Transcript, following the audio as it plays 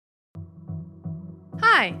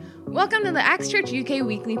Hi, welcome to the Acts Church UK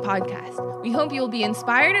Weekly Podcast. We hope you will be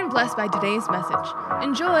inspired and blessed by today's message.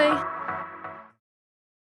 Enjoy!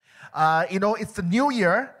 It's the new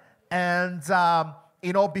year, and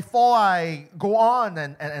before I go on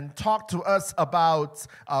and talk to us about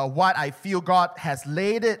what I feel God has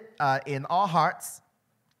laid it in our hearts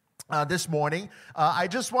this morning, I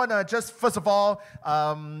just want to first of all,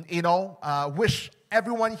 wish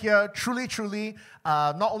everyone here truly,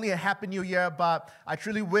 not only a happy new year, but I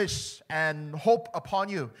truly wish and hope upon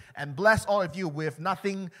you and bless all of you with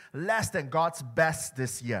nothing less than God's best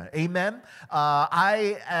this year. Amen.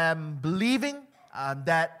 I am believing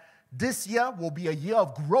that this year will be a year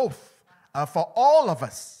of growth for all of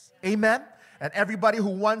us. Amen. And everybody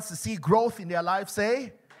who wants to see growth in their life,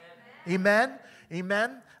 say amen.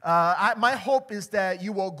 Amen. My hope is that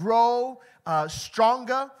you will grow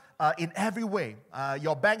stronger in every way.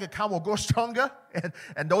 Your bank account will go stronger.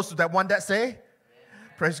 And those that want that, say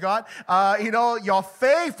praise God. Your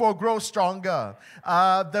faith will grow stronger.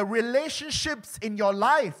 The relationships in your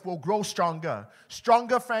life will grow stronger.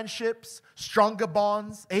 Stronger friendships, stronger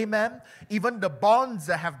bonds. Amen. Even the bonds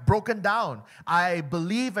that have broken down, I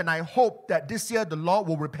believe and I hope that this year the Lord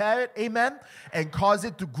will repair it. Amen. And cause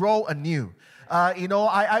it to grow anew.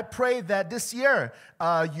 I pray that this year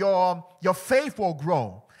your faith will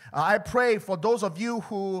grow. I pray for those of you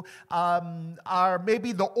who are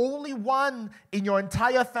maybe the only one in your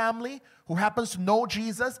entire family who happens to know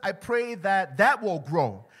Jesus. I pray that will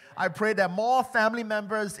grow. I pray that more family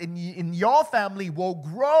members in your family will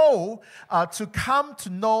grow to come to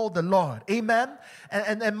know the Lord. Amen.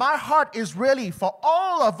 And my heart is really for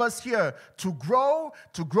all of us here to grow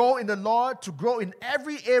in the Lord, to grow in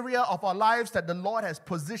every area of our lives that the Lord has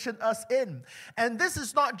positioned us in. And this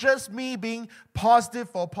is not just me being positive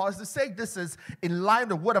for positive sake. This is in line with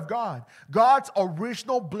the Word of God. God's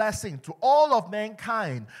original blessing to all of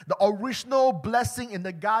mankind, the original blessing in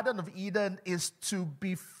the Garden of Eden is to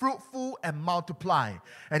be fruitful and multiply.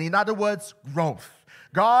 And in other words, growth.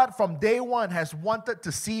 God from day one has wanted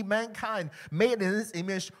to see mankind made in His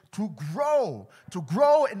image to grow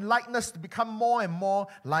in likeness, to become more and more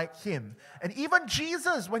like Him. And even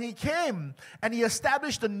Jesus, when He came and He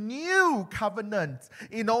established a new covenant,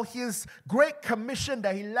 His great commission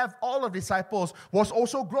that He left all of His disciples was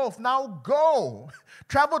also growth. Now go,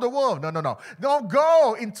 travel the world. No. Now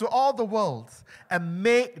go into all the world and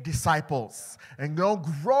make disciples. And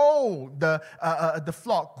grow the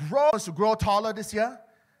flock. Grow taller this year.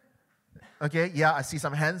 Okay, yeah, I see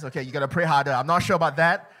some hands. Okay, you got to pray harder. I'm not sure about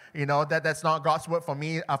that. That's not God's word for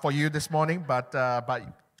me, for you this morning. But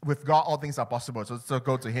with God, all things are possible. So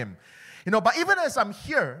go to Him. But even as I'm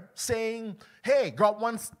here saying, hey, God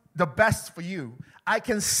wants the best for you, I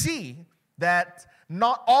can see that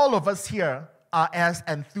not all of us here are as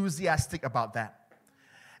enthusiastic about that.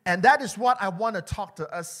 And that is what I want to talk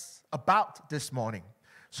to us about this morning.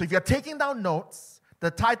 So if you're taking down notes, the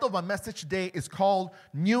title of my message today is called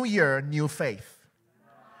New Year, New Faith.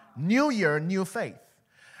 New Year, New Faith.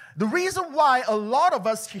 The reason why a lot of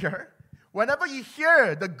us here, whenever you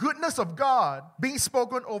hear the goodness of God being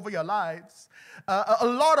spoken over your lives, a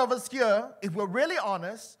lot of us here, if we're really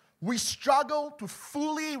honest, we struggle to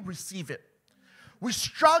fully receive it. We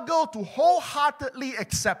struggle to wholeheartedly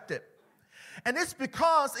accept it. And it's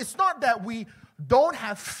because it's not that we don't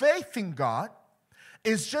have faith in God,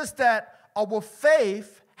 it's just that our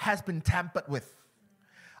faith has been tampered with.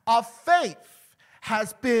 Our faith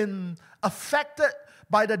has been affected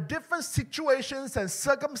by the different situations and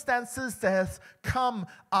circumstances that have come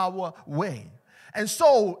our way. And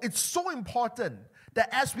so it's so important that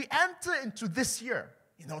as we enter into this year,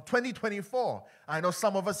 2024, I know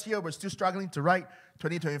some of us here were still struggling to write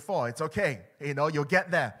 2024. It's okay. You'll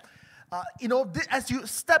get there. As you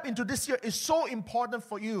step into this year, it's so important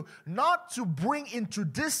for you not to bring into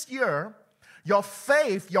this year your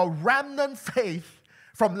faith, your remnant faith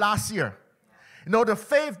from last year. The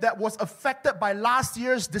faith that was affected by last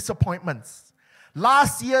year's disappointments,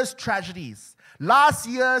 last year's tragedies, last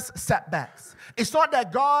year's setbacks. It's not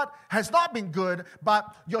that God has not been good,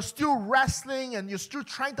 but you're still wrestling and you're still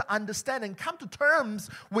trying to understand and come to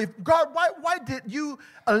terms with God. Why did you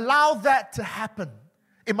allow that to happen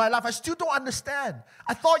in my life? I still don't understand.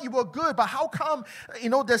 I thought you were good, but how come,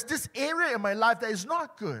 there's this area in my life that is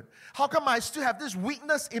not good? How come I still have this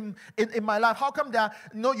weakness in my life? How come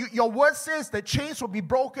your word says that chains will be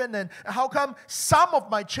broken, and how come some of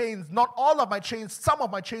my chains, not all of my chains, some of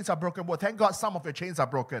my chains are broken? Well, thank God some of your chains are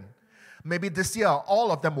broken. Maybe this year,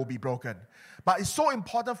 all of them will be broken. But it's so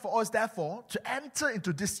important for us, therefore, to enter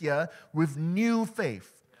into this year with new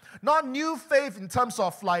faith. Not new faith in terms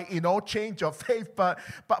of like, change your faith, but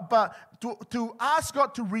to ask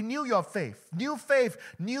God to renew your faith. New faith,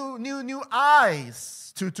 new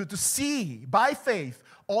eyes to see by faith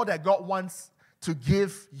all that God wants to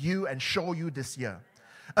give you and show you this year.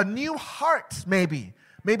 A new heart, maybe.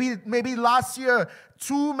 Maybe last year,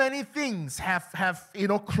 too many things have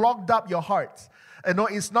clogged up your heart.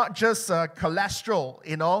 It's not just cholesterol,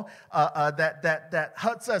 that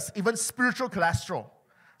hurts us, even spiritual cholesterol.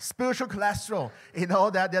 Spiritual cholesterol,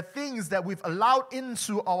 there are things that we've allowed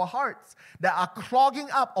into our hearts that are clogging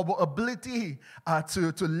up our ability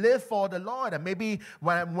to live for the Lord. And maybe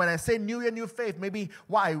when I say new year, new faith, maybe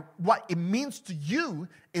what it means to you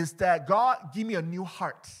is that God, give me a new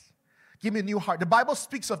heart. Give me a new heart. The Bible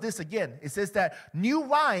speaks of this again. It says that new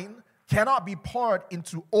wine cannot be poured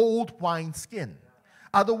into old wineskin.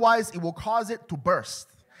 Otherwise, it will cause it to burst.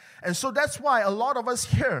 And so that's why a lot of us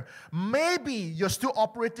here, maybe you're still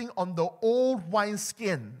operating on the old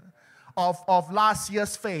wineskin of last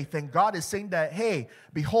year's faith. And God is saying that, hey,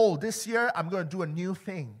 behold, this year I'm going to do a new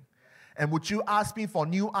thing. And would you ask me for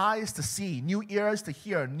new eyes to see, new ears to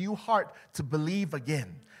hear, new heart to believe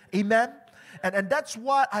again? Amen? And that's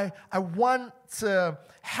what I want to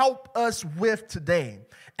help us with today.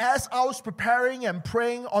 As I was preparing and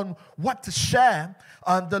praying on what to share,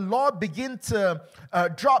 the Lord began to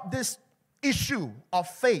drop this issue of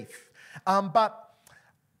faith. But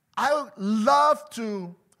I love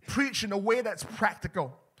to preach in a way that's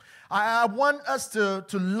practical. I want us to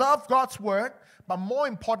love God's word, but more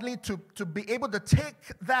importantly, to be able to take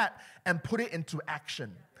that and put it into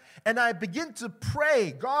action. And I begin to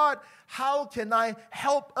pray, God, how can I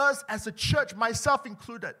help us as a church, myself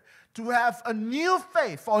included, to have a new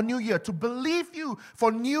faith for a new year, to believe you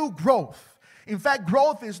for new growth. In fact,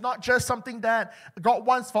 growth is not just something that God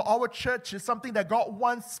wants for our church, it's something that God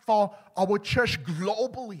wants for our church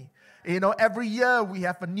globally. Every year we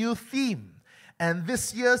have a new theme. And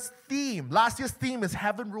this year's theme, last year's theme is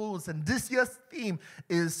Heaven Rules, and this year's theme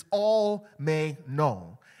is All May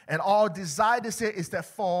Know. And our desire this year is that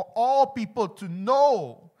for all people to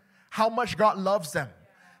know how much God loves them.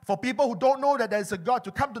 For people who don't know that there's a God,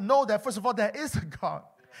 to come to know that, first of all, there is a God.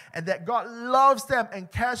 And that God loves them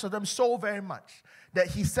and cares for them so very much that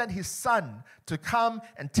He sent His Son to come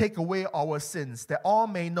and take away our sins, that all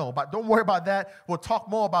may know. But don't worry about that. We'll talk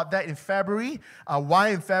more about that in February. Why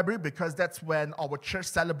in February? Because that's when our church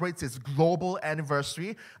celebrates its global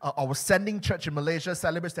anniversary. Our sending church in Malaysia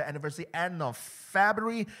celebrates the anniversary end of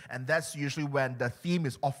February, and that's usually when the theme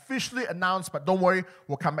is officially announced. But don't worry,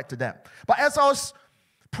 we'll come back to that. But as I was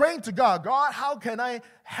praying to God, how can I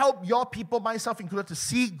help your people, myself included, to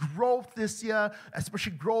see growth this year,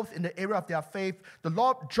 especially growth in the area of their faith? The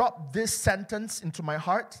Lord dropped this sentence into my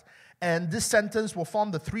heart, and this sentence will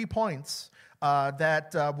form the 3 points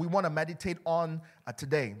that we want to meditate on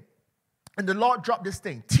today. And the Lord dropped this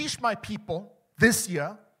thing: teach my people this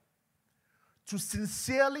year to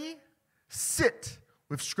sincerely sit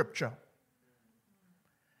with Scripture.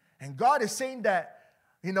 And God is saying that,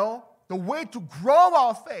 the way to grow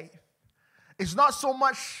our faith is not so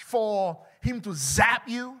much for Him to zap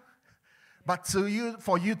you, but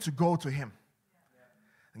for you to go to Him.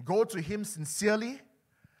 And go to Him sincerely,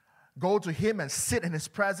 go to Him and sit in His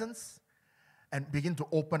presence, and begin to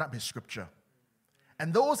open up His Scripture.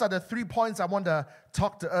 And those are the 3 points I want to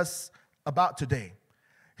talk to us about today,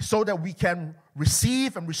 so that we can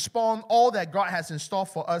receive and respond all that God has in store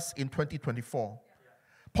for us in 2024.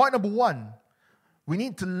 Point number 1. We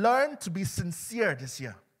need to learn to be sincere this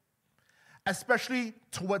year, especially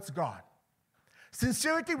towards God.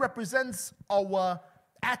 Sincerity represents our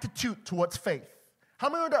attitude towards faith. How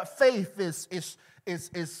many know that faith is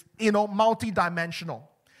multidimensional?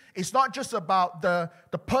 It's not just about the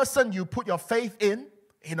person you put your faith in,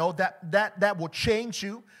 that will change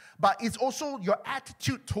you, but it's also your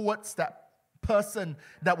attitude towards that person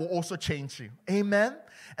that will also change you. Amen?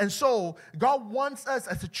 And so God wants us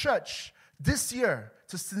as a church this year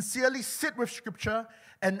to sincerely sit with Scripture,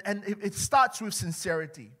 and it starts with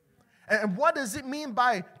sincerity. And what does it mean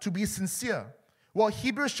by to be sincere? Well,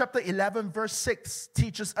 Hebrews chapter 11 verse 6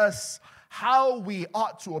 teaches us how we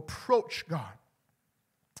ought to approach God.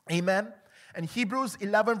 Amen? And Hebrews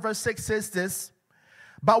 11 verse 6 says this: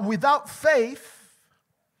 but without faith,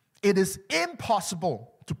 it is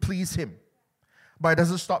impossible to please Him. But it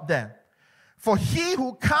doesn't stop there. For he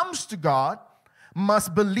who comes to God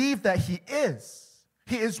must believe that He is.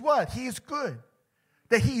 He is what? He is good.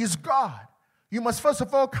 That He is God. You must first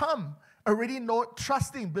of all come already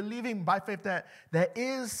trusting, believing by faith that there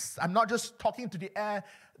is, I'm not just talking to the air,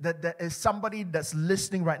 that there is somebody that's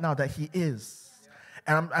listening right now, that He is.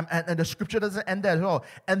 And the scripture doesn't end there at all.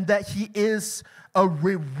 And that He is a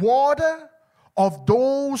rewarder of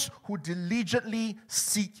those who diligently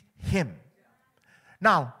seek Him.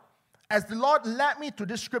 Now, as the Lord led me to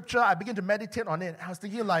this scripture, I began to meditate on it. I was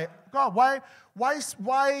thinking like, God, why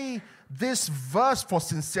this verse for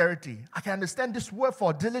sincerity? I can understand this word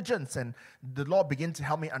for diligence. And the Lord began to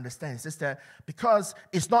help me understand. It's just that because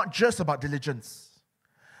it's not just about diligence.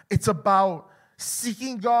 It's about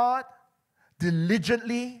seeking God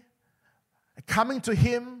diligently, coming to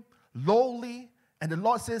Him lowly. And the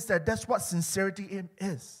Lord says that that's what sincerity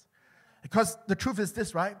is. Because the truth is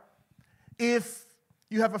this, right? If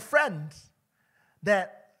you have a friend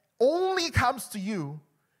that only comes to you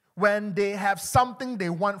when they have something they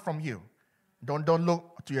want from you. Don't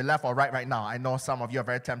look to your left or right now. I know some of you are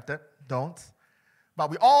very tempted. Don't. But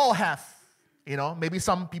we all have, maybe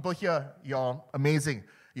some people here, you're amazing.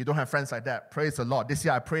 You don't have friends like that. Praise the Lord. This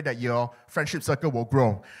year I pray that your friendship circle will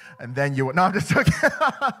grow. And then you will, no, I'm just joking.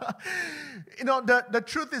 The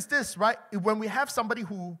truth is this, right? When we have somebody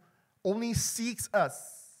who only seeks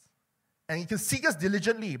us, and He can seek us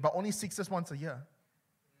diligently, but only seeks us once a year.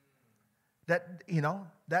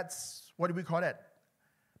 That's, what do we call that?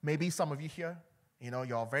 Maybe some of you here,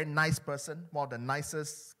 you're a very nice person, one of the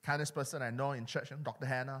nicest, kindest person I know in church, Dr.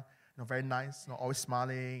 Hannah, very nice, always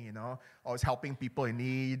smiling, always helping people in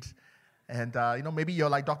need. And, maybe you're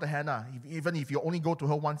like Dr. Hannah. Even if you only go to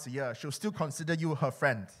her once a year, she'll still consider you her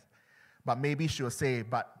friend. But maybe she'll say,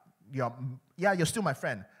 but you're still my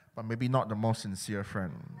friend, but maybe not the most sincere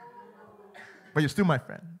friend. But you're still my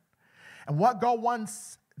friend. And what God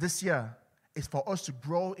wants this year is for us to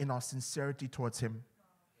grow in our sincerity towards Him.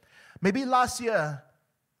 Maybe last year,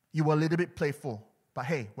 you were a little bit playful. But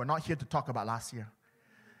hey, we're not here to talk about last year.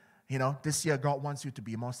 This year, God wants you to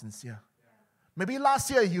be more sincere. Maybe last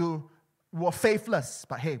year, you were faithless.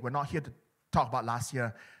 But hey, we're not here to talk about last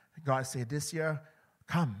year. God said, this year,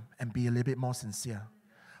 come and be a little bit more sincere.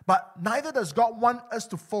 But neither does God want us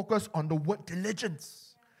to focus on the word diligence.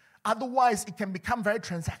 Otherwise, it can become very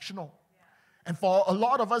transactional. And for a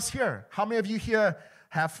lot of us here, how many of you here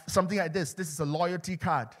have something like this? This is a loyalty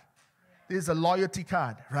card. This is a loyalty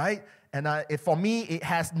card, right? And for me, it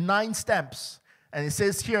has 9 stamps. And it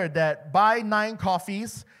says here that buy 9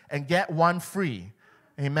 coffees and get 1 free.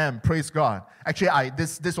 Amen. Praise God. Actually,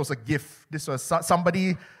 this was a gift. This was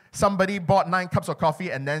somebody bought 9 cups of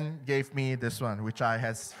coffee and then gave me this one, which I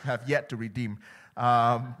have yet to redeem.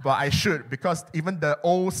 But I should, because even the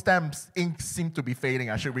old stamps ink seem to be fading.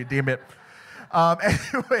 I should redeem it.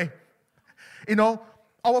 Anyway,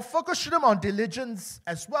 our focus shouldn't be on diligence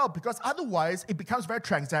as well, because otherwise it becomes very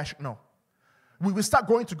transactional. We will start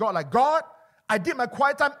going to God like, God, I did my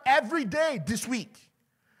quiet time every day this week.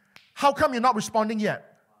 How come you're not responding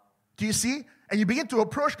yet? Do you see? And you begin to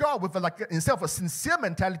approach God with instead of a sincere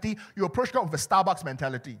mentality, you approach God with a Starbucks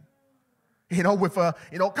mentality. With a,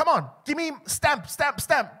 come on, give me stamp.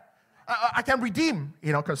 I can redeem,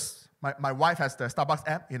 because my wife has the Starbucks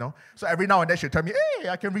app, So every now and then she'll tell me, hey,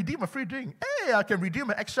 I can redeem a free drink. Hey, I can redeem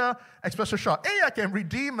an extra espresso shot. Hey, I can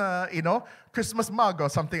redeem a, Christmas mug or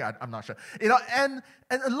something. I'm not sure. And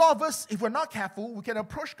a lot of us, if we're not careful, we can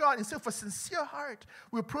approach God instead of a sincere heart.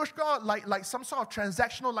 We approach God like some sort of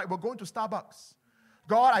transactional, like we're going to Starbucks.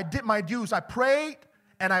 God, I did my dues. I prayed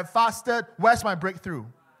and I fasted. Where's my breakthrough?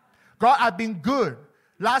 God, I've been good.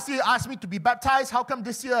 Last year, you asked me to be baptized. How come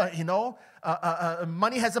this year,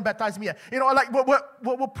 money hasn't baptized me yet?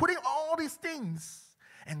 We're putting all these things.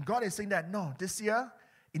 And God is saying that, no, this year,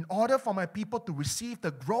 in order for my people to receive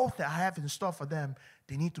the growth that I have in store for them,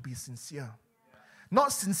 they need to be sincere.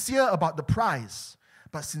 Not sincere about the prize,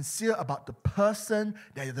 but sincere about the person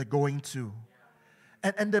that they're going to.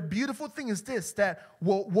 And the beautiful thing is this, that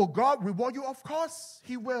will God reward you? Of course,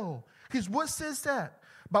 He will. His word says that.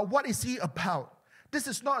 But what is He about? This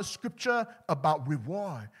is not a scripture about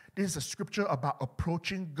reward. This is a scripture about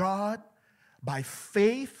approaching God by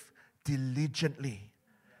faith diligently.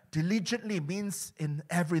 Diligently means in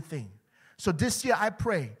everything. So this year I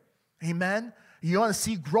pray, amen, you want to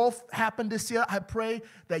see growth happen this year, I pray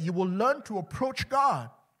that you will learn to approach God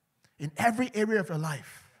in every area of your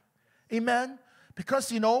life. Amen?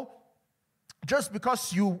 Because, just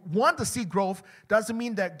because you want to see growth doesn't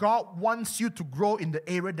mean that God wants you to grow in the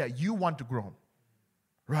area that you want to grow.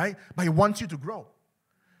 Right? But He wants you to grow.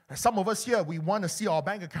 Some of us here, we want to see our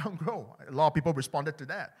bank account grow. A lot of people responded to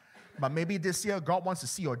that. But maybe this year, God wants to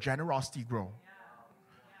see your generosity grow.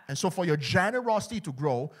 And so for your generosity to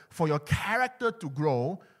grow, for your character to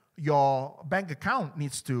grow, your bank account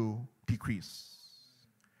needs to decrease.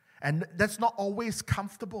 And that's not always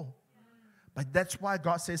comfortable. But that's why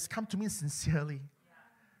God says, come to me sincerely.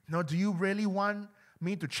 Do you really want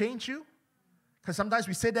me to change you? Because sometimes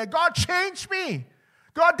we say that, God, change me.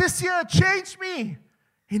 God, this year, change me.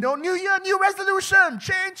 New year, new resolution,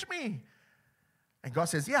 change me. And God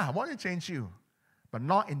says, yeah, I want to change you, but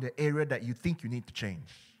not in the area that you think you need to change.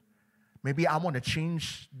 Maybe I want to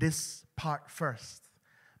change this part first.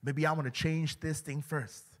 Maybe I want to change this thing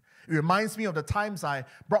first. It reminds me of the times I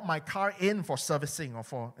brought my car in for servicing or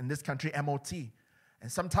for, in this country, MOT.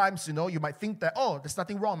 And sometimes, you might think that, oh, there's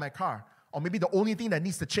nothing wrong with my car. Or maybe the only thing that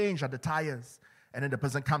needs to change are the tires. And then the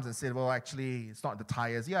person comes and says, well, actually, it's not the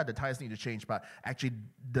tires. Yeah, the tires need to change, but actually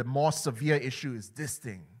the more severe issue is this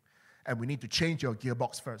thing. And we need to change your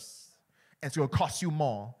gearbox first. And it's going to cost you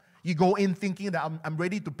more. You go in thinking that I'm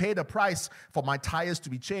ready to pay the price for my tires to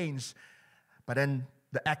be changed. But then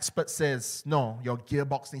the expert says, no, your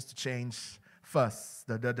gearbox needs to change first.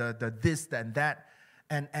 The this, and that.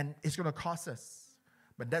 And it's going to cost us.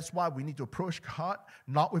 But that's why we need to approach God,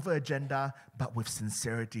 not with an agenda, but with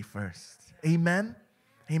sincerity first. Amen?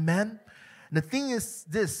 Amen? The thing is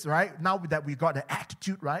this, right? Now that we got the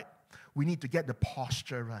attitude right, we need to get the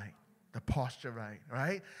posture right. The posture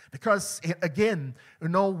right? Because, again,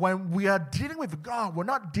 when we are dealing with God, we're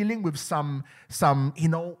not dealing with some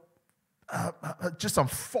just some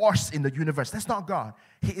force in the universe. That's not God.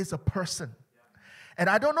 He is a person. And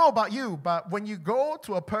I don't know about you, but when you go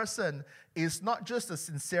to a person, it's not just the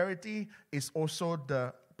sincerity, it's also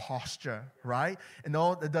the posture, right?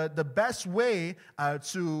 The best way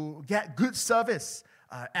to get good service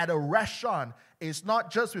at a restaurant is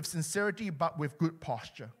not just with sincerity, but with good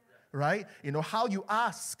posture. Right? How you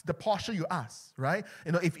ask, the posture you ask, right?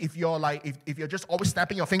 If you're just always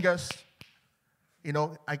snapping your fingers,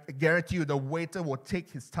 I guarantee you the waiter will take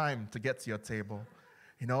his time to get to your table.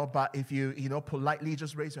 But if you politely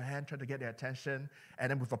just raise your hand, try to get their attention, and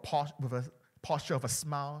then with a posture of a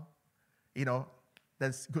smile,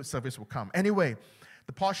 then good service will come. Anyway,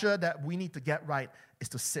 the posture that we need to get right is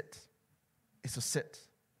to sit.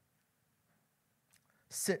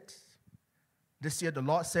 Sit. This year, the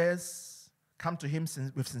Lord says, come to Him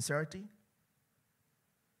with sincerity.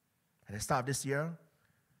 At the start of this year,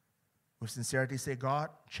 with sincerity, say, God,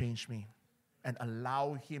 change me. And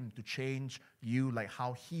allow Him to change you like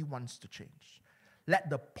how He wants to change. Let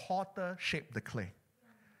the potter shape the clay.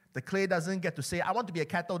 The clay doesn't get to say, I want to be a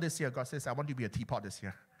kettle this year. God says, I want you to be a teapot this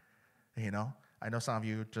year. I know some of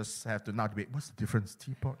you just have to now debate, what's the difference,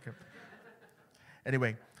 teapot?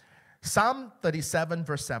 Anyway, Psalm 37,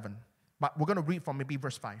 verse 7. But we're going to read from maybe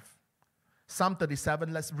verse 5. Psalm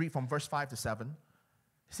 37, let's read from verse 5 to 7.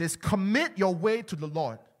 It says, commit your way to the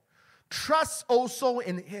Lord. Trust also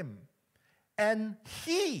in Him. And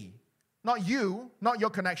He, not you, not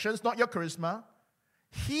your connections, not your charisma,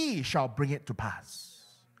 He shall bring it to pass.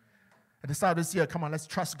 At the start of this year, come on, let's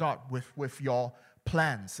trust God with your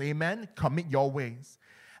plans. Amen? Commit your ways.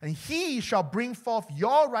 And He shall bring forth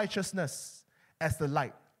your righteousness as the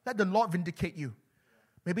light. Let the Lord vindicate you.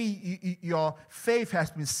 Maybe your faith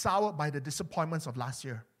has been soured by the disappointments of last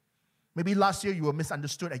year. Maybe last year you were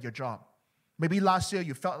misunderstood at your job. Maybe last year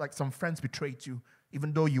you felt like some friends betrayed you,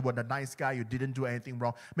 even though you were the nice guy, you didn't do anything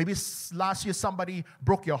wrong. Maybe last year somebody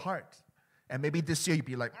broke your heart. And maybe this year you'd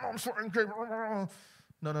be like, oh, I'm so angry.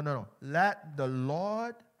 No. Let the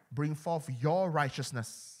Lord bring forth your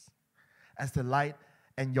righteousness as the light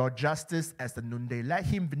and your justice as the noonday. Let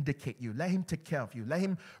Him vindicate you. Let Him take care of you. Let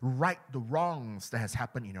Him right the wrongs that has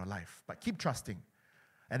happened in your life. But keep trusting.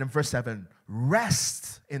 And in verse 7,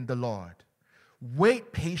 rest in the Lord.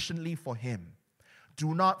 Wait patiently for Him.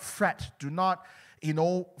 Do not fret. Do not,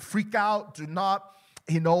 freak out. Do not,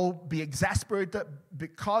 be exasperated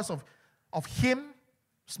because of Him,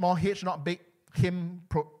 small h, not big, Him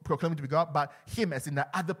proclaiming to be God, but Him as in the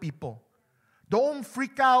other people. Don't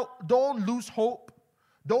freak out. Don't lose hope.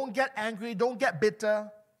 Don't get angry. Don't get bitter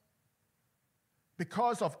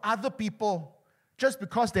because of other people, just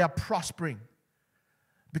because they are prospering.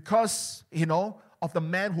 Because, of the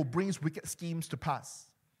man who brings wicked schemes to pass.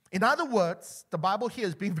 In other words, the Bible here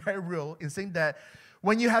is being very real in saying that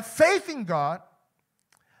when you have faith in God,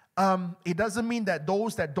 it doesn't mean that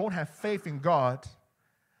those that don't have faith in God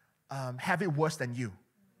have it worse than you.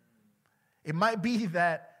 It might be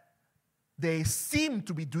that they seem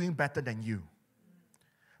to be doing better than you.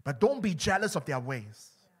 But don't be jealous of their ways.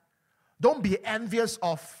 Don't be envious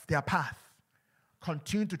of their path.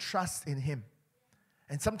 Continue to trust in Him.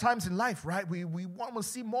 And sometimes in life, right, we want to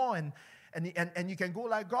see more. And you can go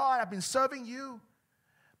like, God, I've been serving you.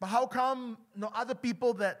 But how come other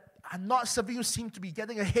people that are not serving you seem to be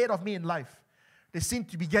getting ahead of me in life? They seem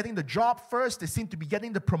to be getting the job first. They seem to be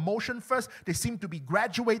getting the promotion first. They seem to be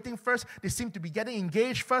graduating first. They seem to be getting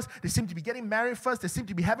engaged first. They seem to be getting married first. They seem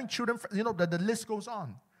to be having children first. The list goes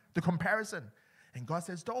on, the comparison. And God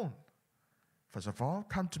says, don't. First of all,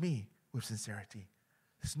 come to me with sincerity.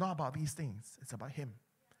 It's not about these things. It's about Him.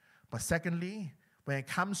 But secondly, when it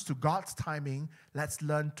comes to God's timing, let's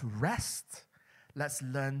learn to rest. Let's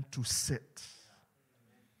learn to sit.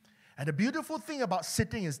 And the beautiful thing about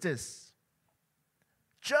sitting is this.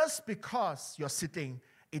 Just because you're sitting,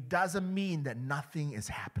 it doesn't mean that nothing is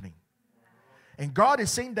happening. And God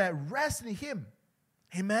is saying that rest in Him.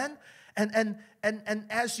 Amen? And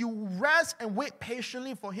as you rest and wait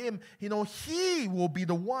patiently for Him, He will be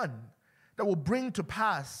the one that will bring to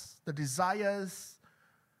pass the desires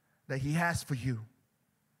that He has for you.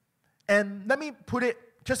 And let me put it,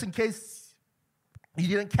 just in case you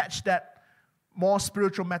didn't catch that more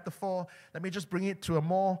spiritual metaphor, let me just bring it to a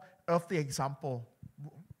more earthly example.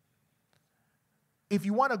 If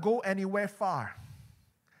you want to go anywhere far,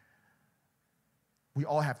 we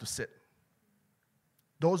all have to sit.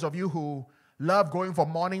 Those of you who love going for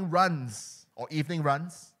morning runs or evening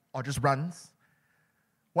runs or just runs,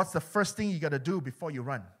 what's the first thing you got to do before you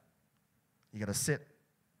run? You got to sit.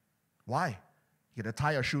 Why? You got to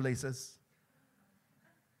tie your shoelaces.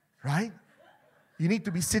 Right? You need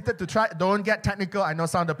to be seated to try. Don't get technical. I know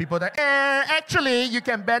some of the people that, actually, you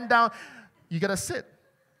can bend down. You got to sit.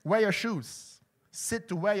 Wear your shoes. Sit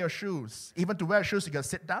to wear your shoes. Even to wear shoes, you got to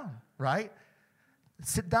sit down, right?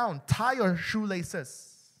 Sit down. Tie your shoelaces.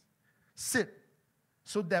 Sit.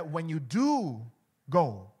 So that when you do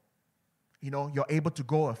go, you're able to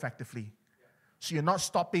go effectively. So you're not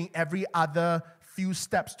stopping every other few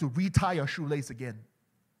steps to retie your shoelace again.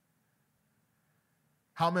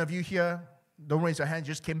 How many of you here, don't raise your hand,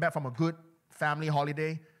 just came back from a good family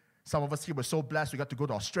holiday? Some of us here were so blessed. We got to go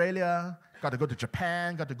to Australia, got to go to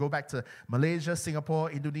Japan, got to go back to Malaysia,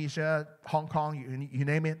 Singapore, Indonesia, Hong Kong, you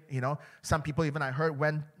name it. Some people even I heard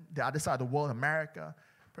went the other side of the world, America.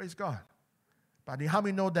 Praise God. But how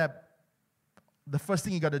many know that the first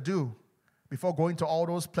thing you got to do before going to all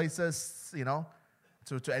those places,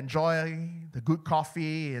 to enjoy the good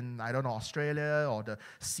coffee in, Australia, or the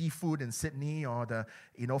seafood in Sydney, or the,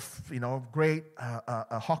 great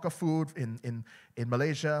hawker food in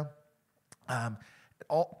Malaysia.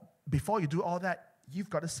 Before you do all that, you've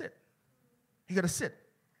got to sit. You got to sit.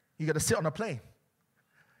 You got to sit on a plane.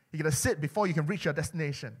 You got to sit before you can reach your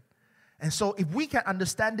destination. And so if we can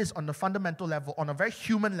understand this on the fundamental level, on a very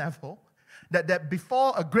human level, that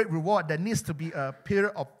before a great reward, there needs to be a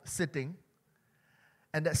period of sitting,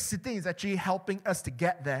 and that sitting is actually helping us to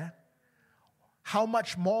get there, how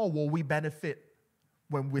much more will we benefit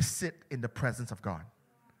when we sit in the presence of God?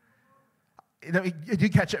 You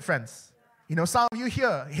catch it, friends? Some of you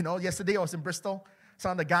here, yesterday I was in Bristol.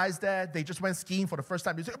 Some of the guys there, they just went skiing for the first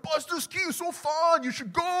time. They said, "Boss, this skiing is so fun. You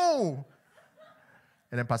should go."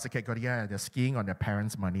 And then Pastor Kate got, "Yeah, they're skiing on their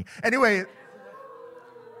parents' money." Anyway,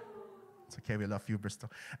 it's okay, we love you,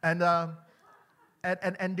 Bristol. And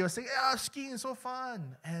they were saying, "Yeah, skiing is so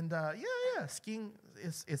fun." And yeah, skiing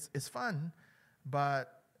is fun.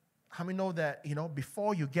 But how many know that,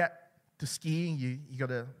 before you get to skiing, you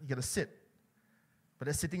gotta sit. But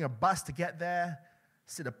they're sitting a bus to get there,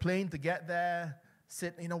 sit a plane to get there,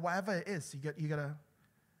 sit, whatever it is, you gotta.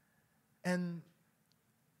 And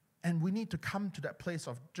we need to come to that place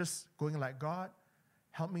of just going like, "God,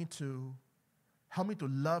 help me to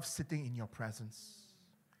love sitting in your presence.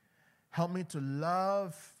 Help me to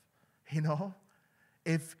love,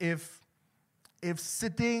 if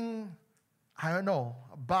sitting, I don't know,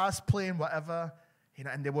 a bus, plane, whatever,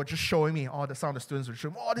 and they were just showing me, some of the students were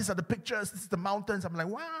showing me, "Oh, these are the pictures, this is the mountains." I'm like,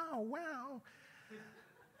 wow.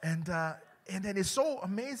 And then it's so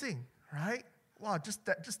amazing, right? Wow, just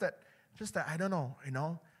that, I don't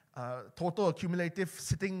know, total accumulative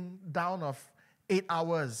sitting down of 8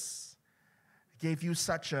 hours gave you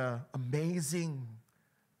such a amazing,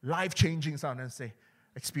 life-changing, sound and say,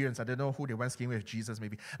 experience. I don't know who they went skiing with, Jesus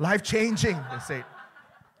maybe. Life-changing, they say.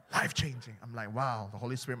 Life-changing. I'm like, wow, the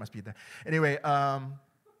Holy Spirit must be there. Anyway,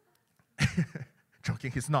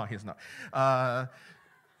 joking, he's not.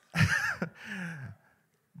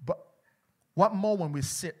 But what more when we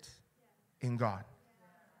sit in God?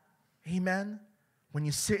 Amen? When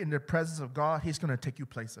you sit in the presence of God, He's going to take you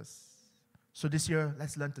places. So this year,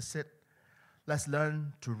 let's learn to sit. Let's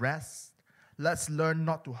learn to rest. Let's learn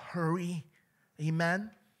not to hurry.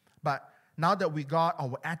 Amen? But now that we got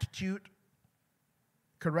our attitude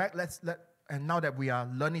correct, and now that we are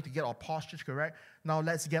learning to get our postures correct, now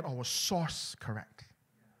let's get our source correct.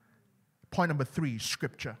 Point number 3,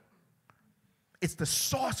 Scripture. It's the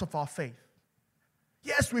source of our faith.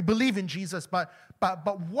 Yes, we believe in Jesus, but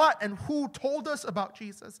what and who told us about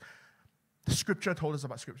Jesus? The Scripture told us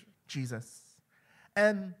about Jesus.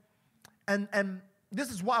 And this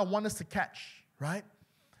is what I want us to catch, right?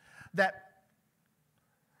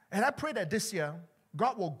 And I pray that this year,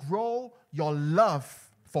 God will grow your love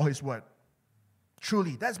for His Word.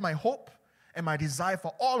 Truly, that's my hope and my desire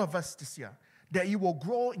for all of us this year, that you will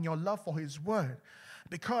grow in your love for His Word.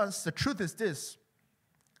 Because the truth is this,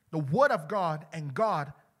 the Word of God and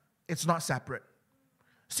God, it's not separate.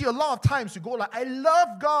 See, a lot of times you go like, I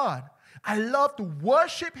love God. I love to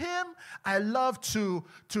worship Him. I love to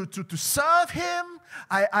serve Him.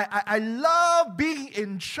 I love being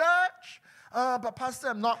in church. But Pastor,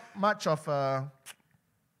 I'm not much of a,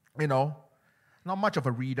 not much of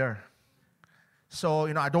a reader. So,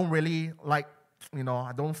 I don't really like,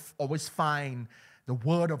 I don't always find the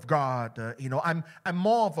Word of God. I'm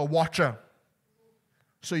more of a watcher.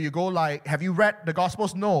 So you go like, have you read the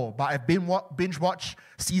Gospels? No, but I've binge watched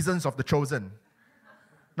seasons of The Chosen.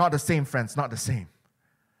 Not the same, friends, not the same.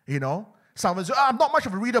 Someone says, I'm not much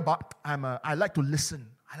of a reader, but I like to listen.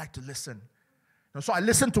 I like to listen. So I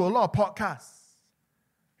listen to a lot of podcasts.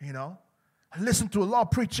 I listen to a lot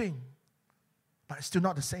of preaching, but it's still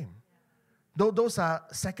not the same. Those are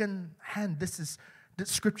second hand. This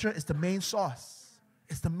Scripture is the main source.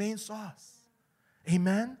 It's the main source.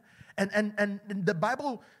 Amen? And the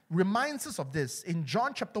Bible reminds us of this. In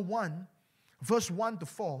John chapter 1, verse 1 to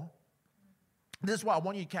 4, this is what I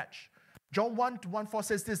want you to catch. John 1:4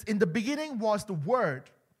 says this, in the beginning was the Word,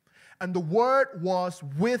 and the Word was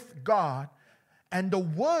with God, and the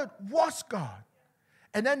Word was God.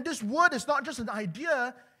 And then this Word is not just an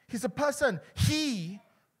idea, He's a person. He,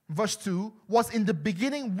 verse 2, was in the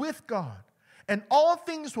beginning with God. And all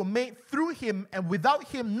things were made through Him, and without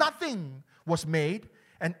Him nothing was made.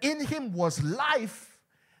 And in Him was life,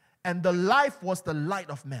 and the life was the light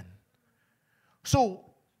of men. So,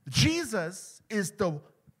 Jesus is the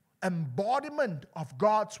embodiment of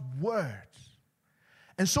God's Word.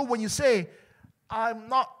 And so when you say, I'm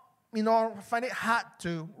not, I find it hard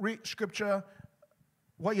to read Scripture,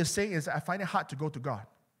 what you're saying is, I find it hard to go to God.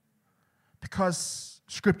 Because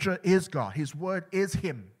Scripture is God. His Word is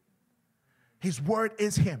Him. His Word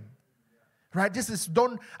is Him. Right?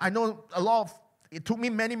 I know a lot of, it took me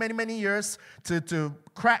many, many, many years to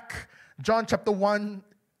crack John chapter 1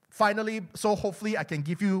 finally, so hopefully I can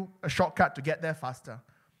give you a shortcut to get there faster.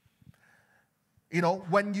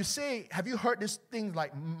 When you say, have you heard this thing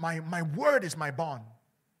like, my word is my bond?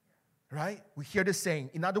 Right? We hear this saying.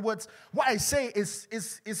 In other words, what I say is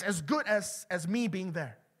as good as me being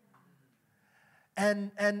there.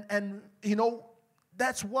 And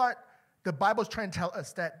that's what the Bible is trying to tell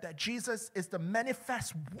us, that Jesus is the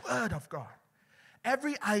manifest Word of God.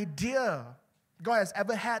 Every idea God has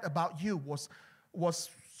ever had about you was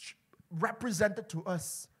represented to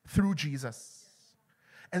us through Jesus.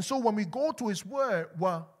 And so when we go to His Word,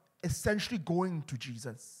 we're essentially going to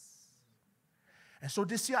Jesus. And so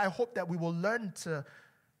this year, I hope that we will learn to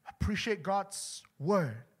appreciate God's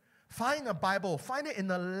Word. Find a Bible. Find it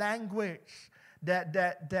in a language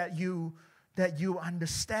that you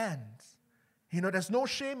understand. There's no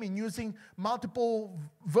shame in using multiple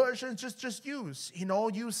versions. Just use.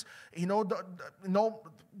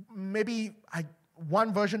 Maybe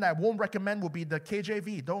one version that I won't recommend would be the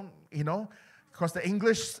KJV. Because the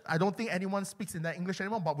English, I don't think anyone speaks in that English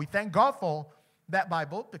anymore. But we thank God for that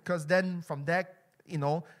Bible, because then from there,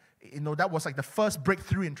 that was like the first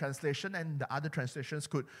breakthrough in translation, and the other translations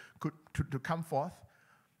could to come forth.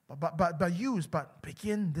 But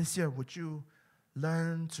begin this year. Would you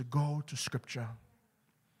learn to go to Scripture?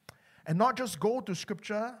 And not just go to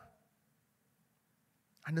Scripture,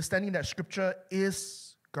 understanding that Scripture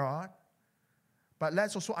is God, but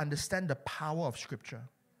let's also understand the power of Scripture.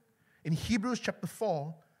 In Hebrews chapter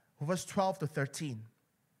 4, verse 12 to 13,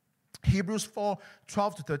 Hebrews 4,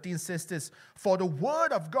 12 to 13 says this, for the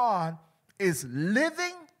Word of God is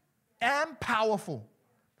living and powerful.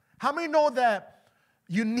 How many know that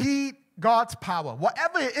you need God's power?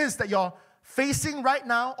 Whatever it is that you're facing right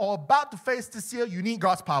now or about to face this year, you need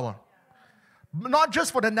God's power. Not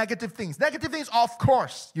just for the negative things. Negative things, of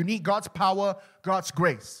course, you need God's power, God's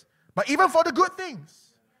grace. But even for the good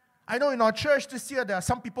things. I know in our church this year, there are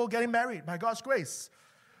some people getting married by God's grace.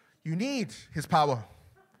 You need His power.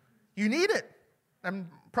 You need it. I'm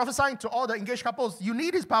prophesying to all the engaged couples, you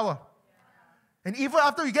need His power. And even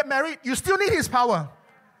after you get married, you still need His power.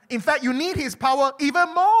 In fact, you need His power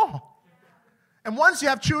even more. And once you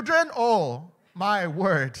have children, oh, my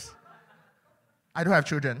word. I don't have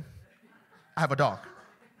children. I have a dog.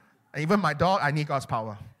 And even my dog, I need God's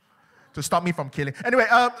power to stop me from killing. Anyway,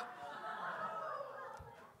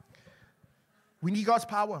 We need God's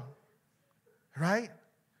power. Right?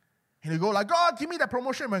 And you go like, God, give me that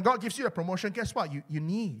promotion. When God gives you a promotion, guess what? You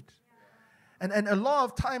need. And a lot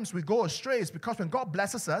of times we go astray is because when God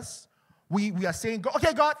blesses us, we are saying,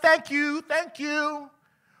 okay, God, thank you.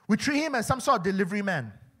 We treat him as some sort of delivery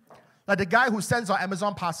man. Like the guy who sends our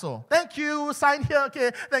Amazon parcel. Thank you, sign here,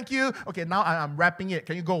 okay, thank you. Okay, now I'm wrapping it.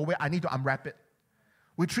 Can you go away? I need to unwrap it.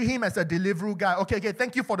 We treat him as a delivery guy. Okay,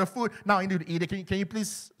 thank you for the food. Now I need to eat it. Can you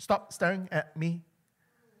please stop staring at me?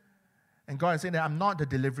 And God is saying that I'm not the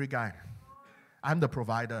delivery guy. I'm the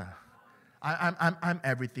provider. I'm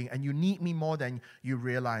everything, and you need me more than you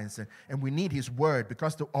realize. And we need his word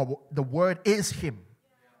because the word is him.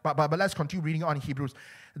 But let's continue reading on in Hebrews.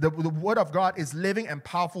 The word of God is living and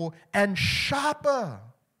powerful and sharper.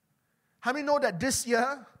 How many know that this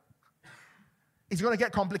year it's going to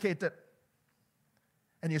get complicated?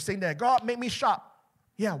 And you're saying that, God, make me sharp.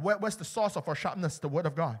 Yeah, where's the source of our sharpness? The word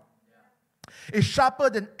of God. It's sharper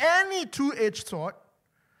than any two-edged sword,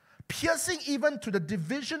 piercing even to the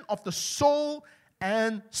division of the soul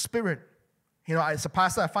and spirit. You know, as a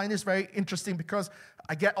pastor, I find this very interesting because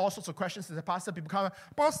I get all sorts of questions as a pastor. People come,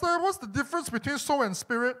 Pastor, what's the difference between soul and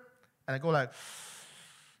spirit? And I go like,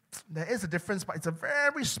 there is a difference, but it's a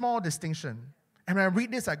very small distinction. And when I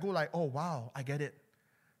read this, I go like, oh, wow, I get it.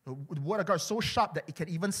 The word of God is so sharp that it can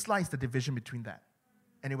even slice the division between that.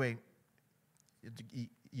 Anyway,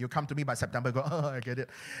 you come to me by September, go, oh, I get it.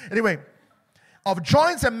 Anyway, of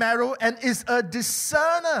joints and marrow, and is a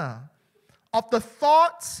discerner of the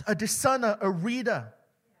thoughts, a discerner, a reader,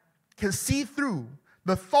 can see through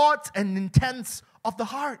the thoughts and intents of the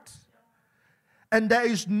heart. And there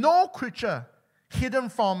is no creature hidden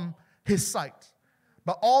from his sight,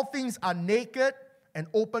 but all things are naked and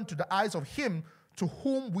open to the eyes of him to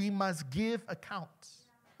whom we must give account.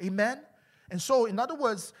 Amen? And so, in other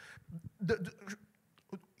words,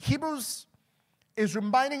 Hebrews is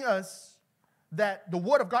reminding us that the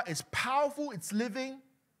Word of God is powerful, it's living.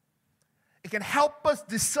 It can help us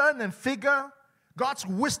discern and figure. God's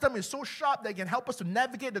wisdom is so sharp that it can help us to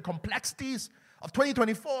navigate the complexities of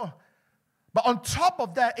 2024. But on top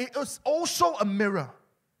of that, it is also a mirror.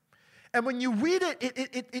 And when you read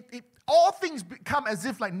it, all things become as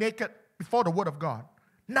if like naked before the Word of God.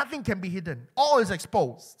 Nothing can be hidden. All is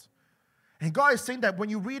exposed. And God is saying that when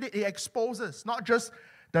you read it, it exposes not just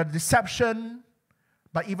the deception,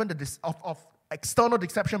 but even of external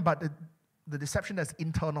deception, but the deception that's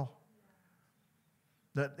internal.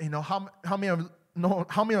 That, you know, how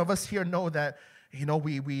many of us here know that, you know,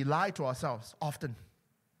 we lie to ourselves often,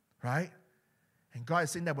 right? And God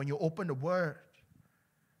is saying that when you open the Word,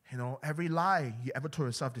 you know, every lie you ever told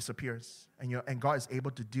yourself disappears, and God is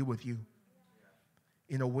able to deal with you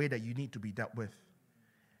in a way that you need to be dealt with.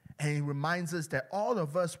 And He reminds us that all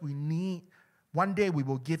of us, one day we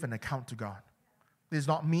will give an account to God. This is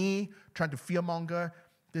not me trying to fearmonger.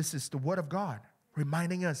 This is the Word of God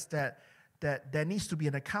reminding us that there needs to be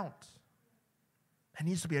an account. There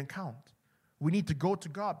needs to be an account. We need to go to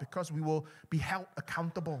God because we will be held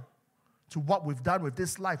accountable to what we've done with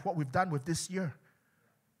this life, what we've done with this year.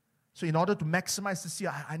 So in order to maximize this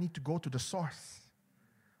year, I need to go to the source.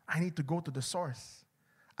 I need to go to the source.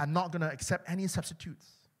 I'm not going to accept any substitutes.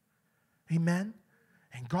 Amen?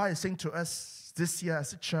 And God is saying to us this year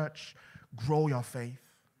as a church, grow your faith.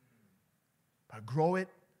 But grow it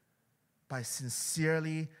by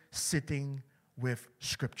sincerely sitting with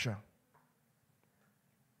Scripture.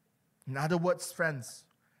 In other words, friends,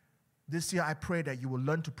 this year I pray that you will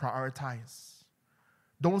learn to prioritize.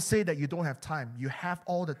 Don't say that you don't have time. You have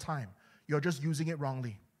all the time. You're just using it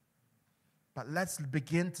wrongly. But let's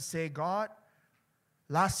begin to say, God,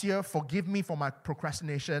 last year, forgive me for my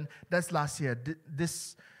procrastination. That's last year.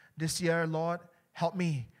 This year, Lord, help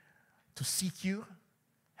me to seek you.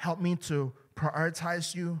 Help me to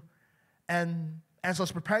prioritize you. And as I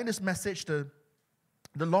was preparing this message, the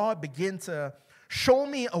Lord began to show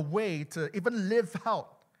me a way to even live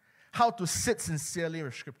out how to sit sincerely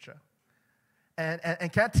with Scripture. And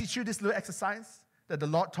can I teach you this little exercise that the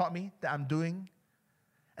Lord taught me that I'm doing?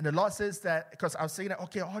 And the Lord says that, because I was saying that,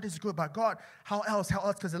 okay, all this is good, but God, how else?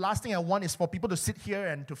 Because the last thing I want is for people to sit here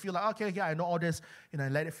and to feel like, okay, yeah, I know all this,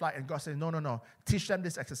 and let it fly. And God said, no. Teach them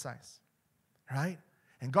this exercise, right?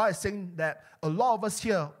 And God is saying that a lot of us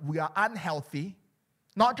here, we are unhealthy,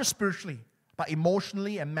 not just spiritually, but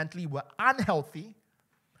emotionally and mentally, we're unhealthy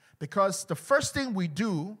because the first thing we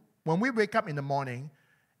do when we wake up in the morning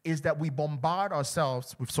is that we bombard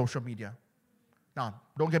ourselves with social media. Now,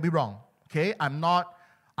 don't get me wrong, okay? I'm not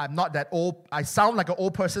that old. I sound like an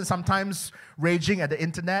old person sometimes raging at the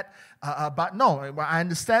internet. But no, I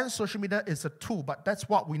understand social media is a tool, but that's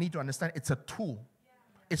what we need to understand. It's a tool.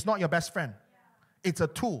 It's not your best friend. It's a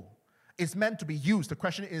tool. It's meant to be used. The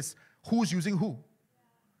question is, who's using who?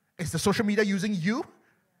 Is the social media using you?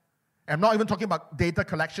 I'm not even talking about data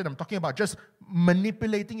collection. I'm talking about just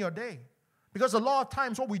manipulating your day. Because a lot of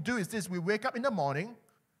times what we do is this. We wake up in the morning,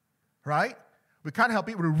 right? We can't help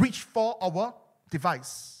it. We reach for our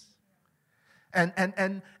device.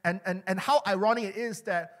 And how ironic it is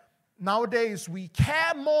that nowadays we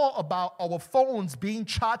care more about our phones being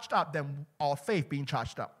charged up than our faith being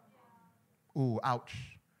charged up. Ooh, ouch.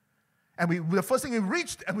 And the first thing we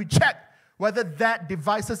reached and we check whether that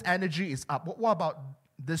device's energy is up. What about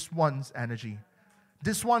this one's energy?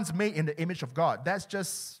 This one's made in the image of God. That's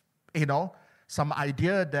just, some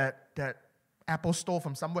idea that Apple stole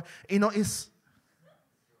from somewhere. It's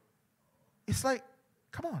like,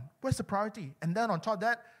 come on, where's the priority? And then on top of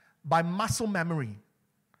that, by muscle memory.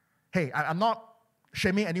 Hey, I'm not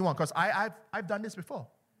shaming anyone because I've done this before.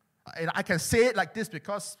 And I can say it like this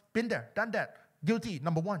because been there, done that. Guilty,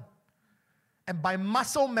 number one. And by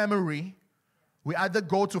muscle memory, we either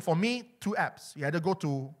go to, for me, 2 apps. You either go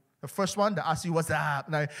to the first one that asks you what's up,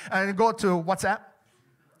 and go to WhatsApp.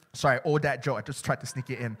 Sorry, old dad joke. I just tried to sneak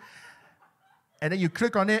it in. And then you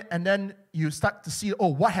click on it, and then you start to see,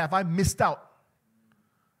 what have I missed out?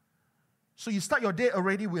 So you start your day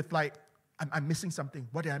already with like, I'm missing something.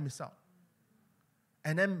 What did I miss out?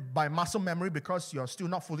 And then by muscle memory, because you're still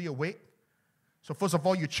not fully awake, so first of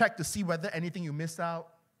all, you check to see whether anything you missed out,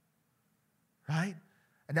 right?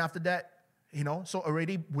 And then after that, so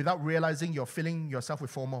already without realizing, you're filling yourself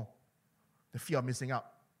with FOMO, the fear of missing out.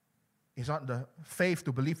 It's not the faith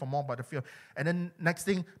to believe for more, but the fear. And then next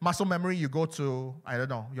thing, muscle memory, you go to, I don't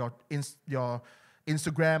know, your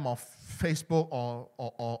Instagram or Facebook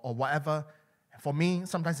or whatever. For me,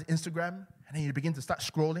 sometimes it's Instagram, and then you begin to start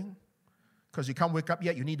scrolling because you can't wake up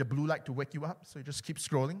yet. You need the blue light to wake you up, so you just keep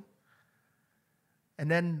scrolling.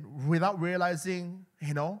 And then without realizing,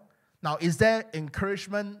 now is there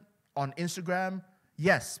encouragement on Instagram?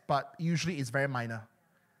 Yes, but usually it's very minor.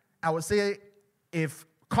 I would say if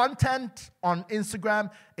content on Instagram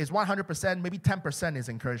is 100%, maybe 10% is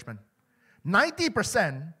encouragement.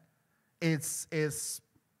 90% is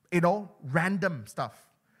random stuff.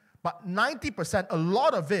 But 90%, a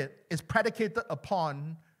lot of it is predicated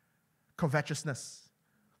upon covetousness,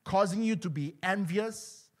 causing you to be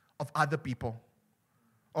envious of other people,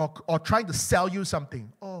 or trying to sell you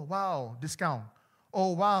something. Oh, wow, discount.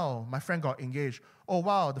 Oh, wow, my friend got engaged. Oh,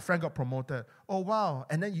 wow, the friend got promoted. Oh, wow.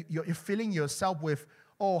 And then you're filling yourself with,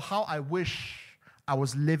 oh, how I wish I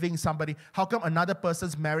was living somebody. How come another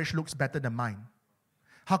person's marriage looks better than mine?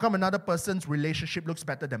 How come another person's relationship looks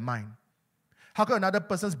better than mine? How come another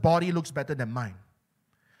person's body looks better than mine?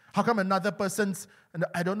 How come another person's,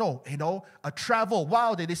 I don't know, a travel,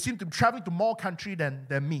 wow, they seem to be traveling to more country than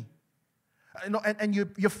me. And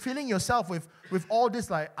you're filling yourself with all this,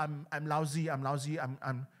 like, I'm lousy, and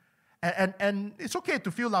it's okay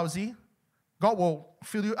to feel lousy. God will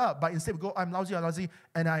fill you up, but instead we go, I'm lousy,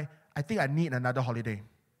 and I think I need another holiday.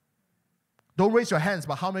 Don't raise your hands,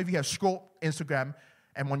 but how many of you have scrolled Instagram,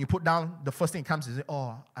 and when you put down, the first thing that comes is,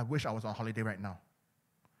 oh, I wish I was on holiday right now.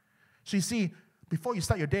 So you see, before you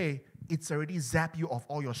start your day, it's already zapped you of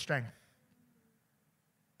all your strength.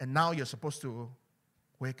 And now you're supposed to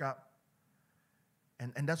wake up.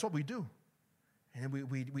 And that's what we do. And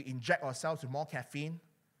we inject ourselves with more caffeine.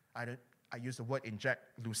 I use the word inject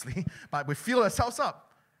loosely, but we fill ourselves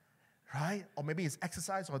up, right? Or maybe it's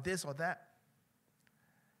exercise or this or that.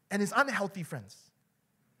 And it's unhealthy, friends.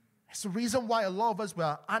 It's the reason why a lot of us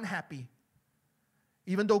were unhappy.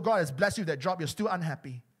 Even though God has blessed you with that job, you're still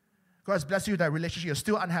unhappy. God has blessed you with that relationship, you're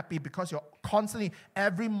still unhappy because you're constantly,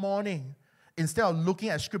 every morning, instead of looking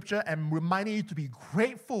at Scripture and reminding you to be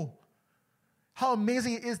grateful, how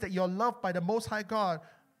amazing it is that you're loved by the Most High God,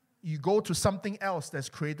 you go to something else that's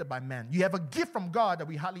created by man. You have a gift from God that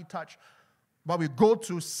we hardly touch, but we go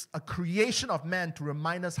to a creation of man to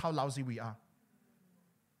remind us how lousy we are.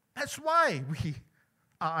 That's why we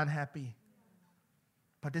are unhappy.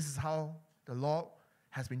 But this is how the Lord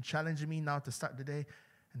has been challenging me now to start the day.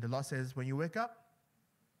 And the Lord says, when you wake up,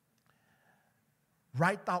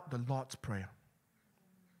 write out the Lord's Prayer.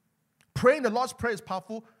 Praying the Lord's Prayer is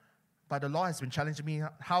powerful, but the Lord has been challenging me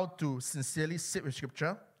how to sincerely sit with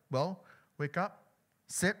Scripture. Well, wake up,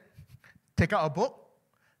 sit, take out a book,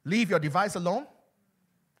 leave your device alone.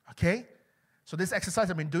 Okay? So this exercise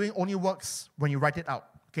I've been doing only works when you write it out.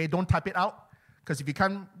 Okay? Don't type it out, because if you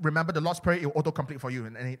can't remember the Lord's Prayer, it will autocomplete for you,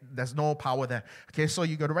 and there's no power there. Okay? So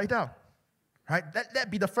you got to write down. Right?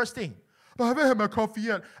 That be the first thing. But I haven't had my coffee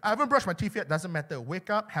yet. I haven't brushed my teeth yet. Doesn't matter. Wake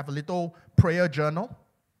up, have a little prayer journal,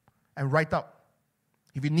 and write out.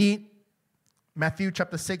 If you need Matthew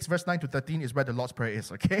chapter 6, verse 9 to 13 is where the Lord's Prayer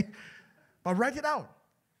is, okay? But write it out.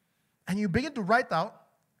 And you begin to write out.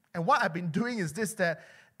 And what I've been doing is this,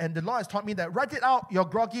 and the Lord has taught me that write it out. You're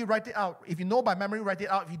groggy, write it out. If you know by memory, write it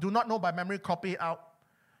out. If you do not know by memory, copy it out.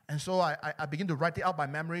 And so I begin to write it out by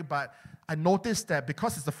memory, but I noticed that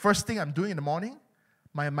because it's the first thing I'm doing in the morning,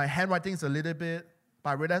 my handwriting is a little bit, but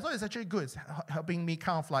I realized, it's actually good. It's helping me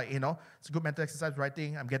kind of it's a good mental exercise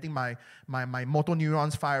writing. I'm getting my motor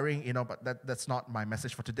neurons firing, but that's not my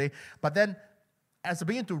message for today. But then as I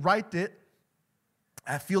begin to write it,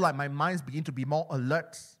 I feel like my mind's beginning to be more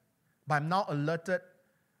alert. But I'm now alerted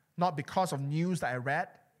not because of news that I read.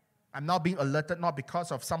 I'm now being alerted not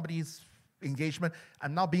because of somebody's engagement.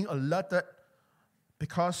 I'm now being alerted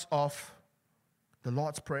because of the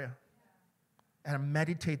Lord's Prayer. And I'm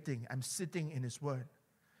meditating. I'm sitting in His Word.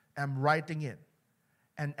 I'm writing it.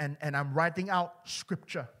 And I'm writing out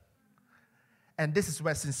Scripture. And this is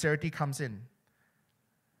where sincerity comes in.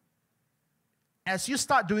 As you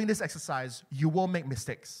start doing this exercise, you will make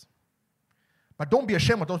mistakes. But don't be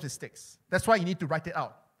ashamed of those mistakes. That's why you need to write it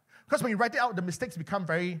out. Because when you write it out, the mistakes become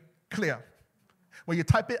very clear. When you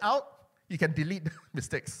type it out, you can delete the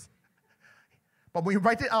mistakes. But when you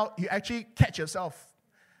write it out, you actually catch yourself.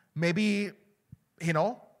 Maybe,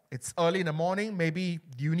 it's early in the morning. Maybe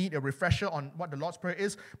you need a refresher on what the Lord's Prayer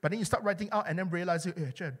is. But then you start writing out and then realize, hey,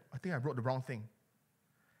 Chad, I think I wrote the wrong thing.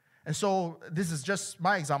 And so this is just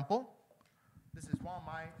my example. This is one of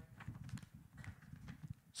my...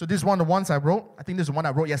 So this is one of the ones I wrote. I think this is the one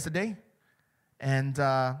I wrote yesterday. And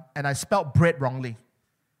I spelled bread wrongly.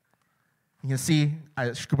 You can see,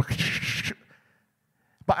 but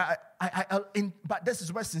this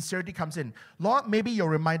is where sincerity comes in. Lord, maybe you're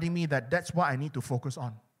reminding me that that's what I need to focus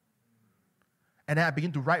on. And then I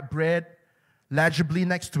begin to write bread legibly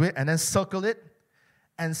next to it and then circle it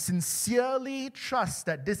and sincerely trust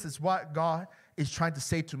that this is what God is trying to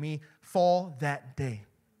say to me for that day.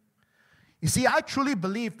 You see, I truly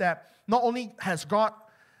believe that not only has God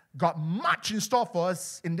got much in store for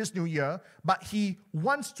us in this new year, but He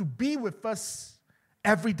wants to be with us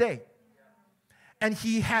every day. And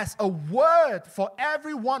He has a word for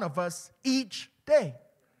every one of us each day.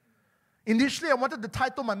 Initially, I wanted to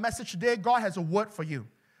title my message today, God Has a Word for You.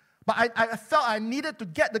 But I felt I needed to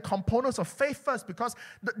get the components of faith first because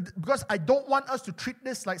I don't want us to treat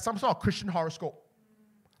this like some sort of Christian horoscope.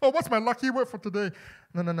 Oh, what's my lucky word for today?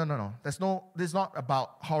 No. This is not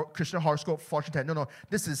about Christian horoscope, fortune telling. No.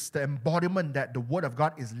 This is the embodiment that the Word of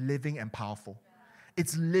God is living and powerful.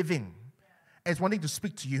 It's living. It's wanting to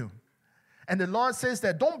speak to you. And the Lord says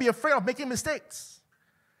that don't be afraid of making mistakes.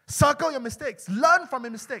 Circle your mistakes. Learn from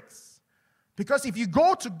your mistakes. Because if you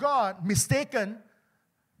go to God mistaken,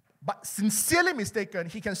 but sincerely mistaken,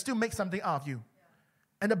 He can still make something out of you.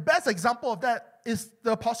 And the best example of that is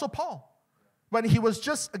the Apostle Paul. When he was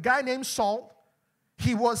just a guy named Saul,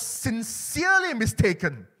 he was sincerely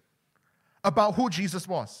mistaken about who Jesus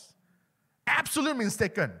was. Absolutely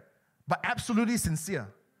mistaken, but absolutely sincere.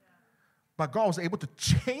 But God was able to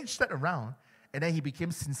change that around, and then he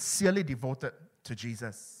became sincerely devoted to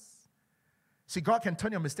Jesus. See, God can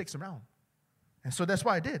turn your mistakes around. And so that's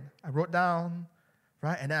what I did. I wrote down,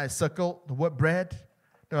 right, and then I circled the word bread.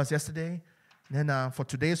 That was yesterday. And then for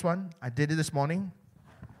today's one, I did it this morning.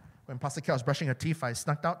 When Pastor Kel was brushing her teeth, I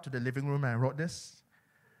snuck out to the living room and I wrote this.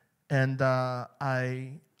 And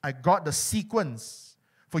I got the sequence.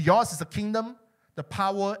 For yours is the kingdom, the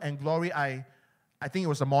power, and glory. I think it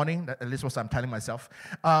was the morning, at least what I'm telling myself.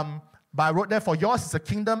 But I wrote there, for yours is the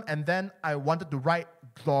kingdom, and then I wanted to write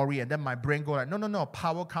glory, and then my brain go like, no,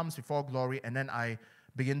 power comes before glory, and then I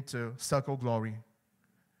begin to circle glory.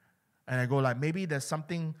 And I go like, maybe there's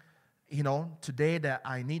something, today that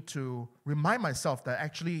I need to remind myself that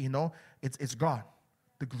actually, it's God.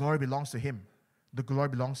 The glory belongs to Him. The glory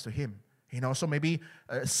belongs to Him. So maybe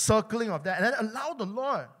circling of that, and then allow the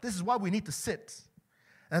Lord, this is why we need to sit,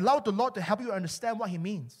 and allow the Lord to help you understand what He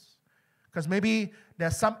means. Because maybe there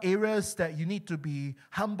are some areas that you need to be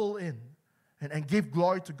humble in and give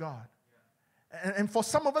glory to God. And for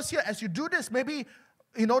some of us here, as you do this, maybe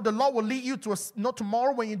the Lord will lead you to,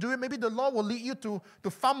 tomorrow when you do it, maybe the Lord will lead you to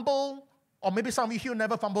fumble, or maybe some of you here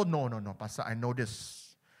never fumble. No, Pastor, I know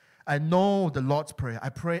this. I know the Lord's Prayer. I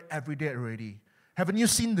pray every day already. Haven't you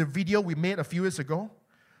seen the video we made a few years ago?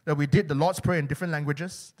 That we did the Lord's Prayer in different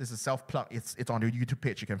languages? This is self-plug. It's on the YouTube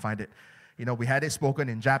page. You can find it. We had it spoken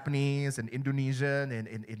in Japanese, and Indonesian,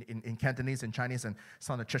 in Cantonese, and Chinese, and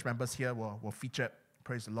some of the church members here were featured.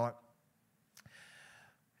 Praise the Lord.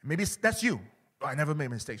 Maybe that's you. Oh, I never make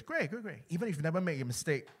mistakes. Great. Even if you never make a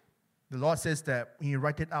mistake, the Lord says that when you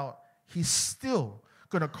write it out, He's still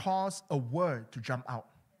going to cause a word to jump out.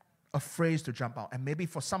 a phrase to jump out. And maybe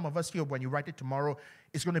for some of us here, when you write it tomorrow,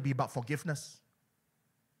 it's going to be about forgiveness.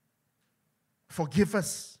 Forgive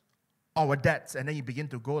us our debts. And then you begin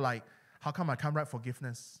to go like, how come I can't write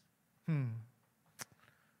forgiveness?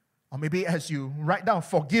 Or maybe as you write down,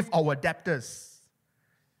 forgive our debtors.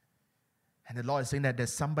 And the Lord is saying that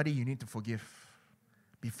there's somebody you need to forgive.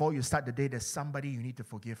 Before you start the day, there's somebody you need to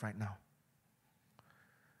forgive right now.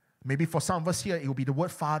 Maybe for some of us here, it will be the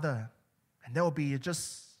word Father. And that will be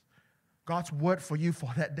just God's word for you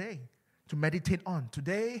for that day to meditate on.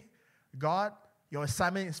 Today, God, your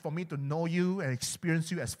assignment is for me to know you and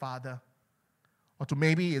experience you as Father. Or to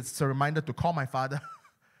maybe it's a reminder to call my father,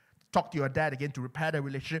 talk to your dad again to repair the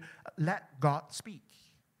relationship. Let God speak.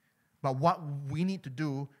 But what we need to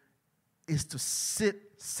do is to sit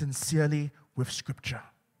sincerely with Scripture.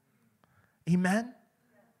 Amen?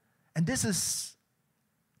 And this is,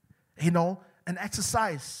 an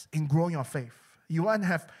exercise in growing your faith. You want to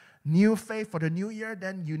have new faith for the new year,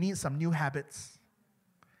 then you need some new habits.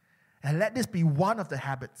 And let this be one of the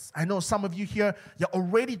habits. I know some of you here, you're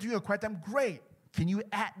already doing a quiet time. Great. Can you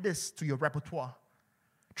add this to your repertoire?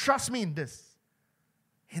 Trust me in this.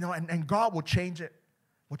 And God will change it.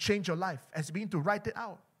 Will change your life as you begin to write it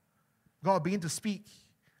out. God will begin to speak.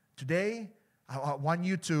 Today, I want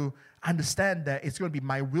you to understand that it's going to be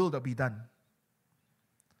my will that will be done.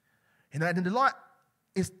 And the Lord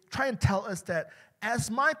is trying to tell us that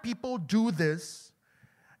as my people do this,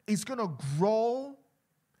 it's going to grow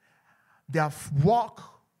their walk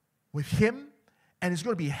with Him, and it's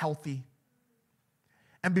going to be healthy.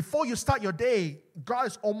 And before you start your day, God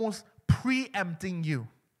is almost preempting you.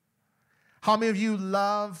 How many of you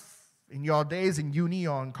love, in your days in uni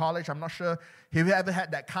or in college, I'm not sure, have you ever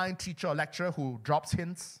had that kind teacher or lecturer who drops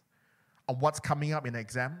hints on what's coming up in the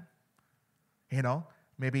exam?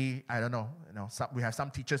 Maybe, I don't know, we have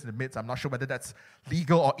some teachers in the midst, I'm not sure whether that's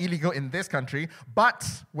legal or illegal in this country, but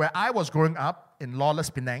where I was growing up, in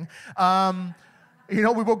lawless Penang, we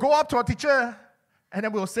will go up to our teacher, and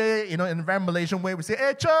then we'll say, in a very Malaysian way, we say,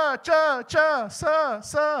 hey, sir,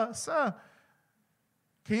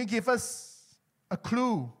 can you give us a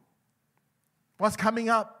clue? What's coming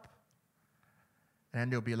up?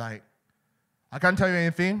 And they'll be like, I can't tell you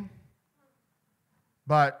anything,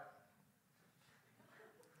 but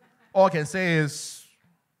all I can say is,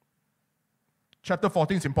 chapter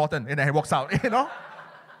 14 is important, and then he walks out, And all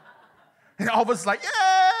of us like,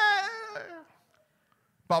 yeah!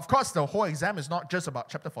 But of course, the whole exam is not just about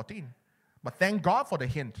chapter 14. But thank God for the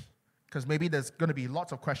hint, because maybe there's going to be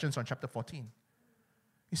lots of questions on chapter 14.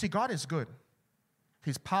 You see, God is good.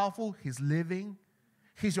 He's powerful. He's living.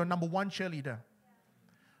 He's your number one cheerleader.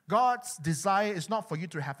 God's desire is not for you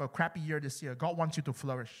to have a crappy year this year. God wants you to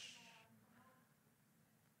flourish.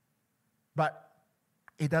 But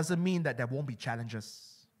it doesn't mean that there won't be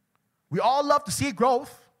challenges. We all love to see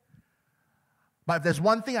growth. But if there's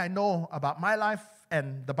one thing I know about my life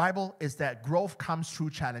and the Bible, is that growth comes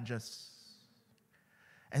through challenges.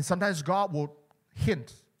 And sometimes God will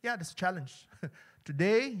hint, yeah, there's a challenge.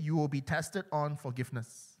 Today, you will be tested on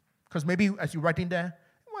forgiveness. Because maybe as you're writing there,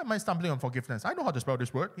 why am I stumbling on forgiveness? I know how to spell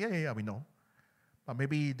this word. Yeah, we know. But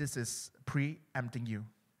maybe this is preempting you.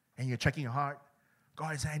 And you're checking your heart.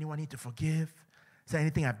 God, is there anyone I need to forgive? Is there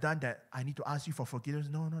anything I've done that I need to ask you for forgiveness?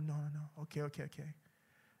 No. Okay. And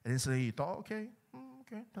then suddenly you thought, okay,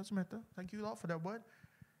 doesn't matter. Thank you, Lord, for that word.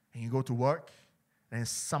 And you go to work, and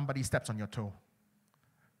somebody steps on your toe.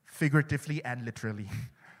 Figuratively and literally.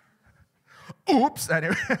 Oops!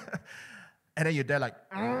 And then you're there like,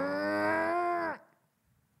 and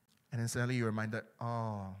then suddenly you're reminded,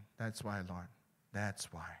 oh, that's why, Lord.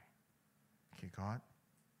 That's why. Okay, God,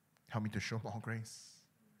 help me to show more grace.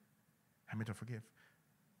 Help me to forgive.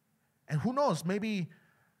 And who knows, maybe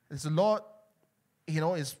it's the Lord,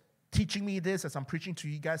 is teaching me this as I'm preaching to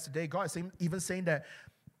you guys today. God is even saying that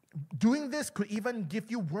doing this could even give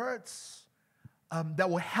you words that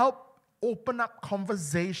will help open up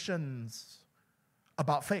conversations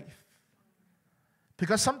about faith.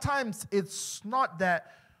 Because sometimes it's not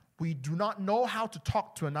that we do not know how to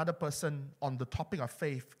talk to another person on the topic of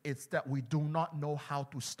faith. It's that we do not know how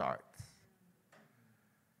to start.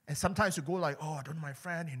 And sometimes you go like, oh, I don't know my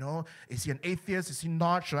friend, is he an atheist? Is he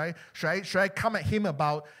not? Should I come at him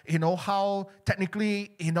about, how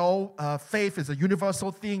technically, faith is a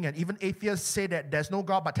universal thing, and even atheists say that there's no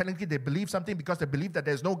God, but technically they believe something because they believe that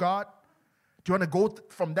there's no God? Do you want to go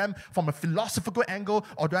from them from a philosophical angle,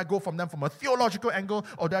 or do I go from them from a theological angle,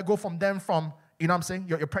 or do I go from them from, what I'm saying?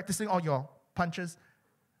 You're practicing all your punches.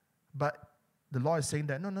 But the Lord is saying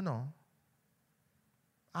that, no.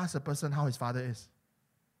 Ask a person how his father is.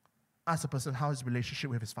 Ask a person how his relationship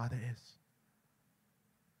with his father is.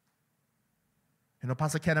 You know,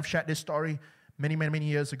 Pastor Kenneth shared this story many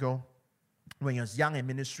years ago when he was young in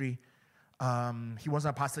ministry. He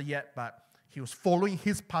wasn't a pastor yet, but he was following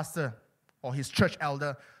his pastor or his church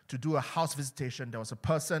elder to do a house visitation. There was a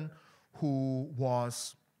person who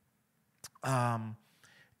was, kind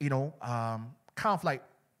of like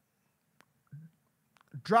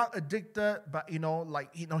drug addicted, but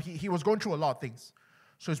he was going through a lot of things.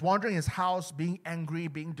 So he's wandering his house, being angry,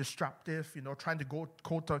 being disruptive, trying to go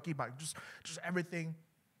cold turkey, but just everything.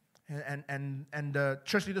 And the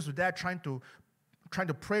church leaders were there trying to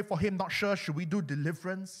pray for him, not sure, should we do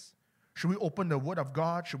deliverance? Should we open the Word of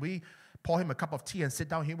God? Should we pour him a cup of tea and sit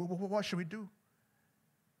down here? What should we do?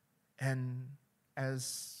 And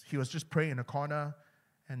as he was just praying in a corner,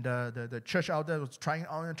 and the church elder was trying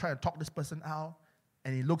to talk this person out,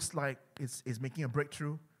 and it looks like it's making a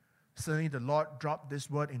breakthrough. Suddenly the Lord dropped this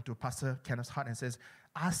word into Pastor Kenneth's heart and says,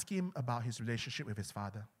 ask him about his relationship with his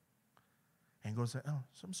father. And he goes, oh,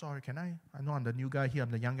 so I'm sorry, I know I'm the new guy here,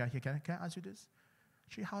 I'm the young guy here, can I ask you this?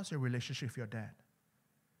 Actually, how's your relationship with your dad?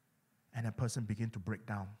 And that person began to break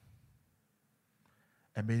down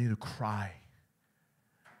and began to cry.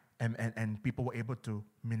 And people were able to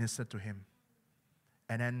minister to him.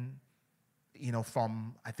 And then,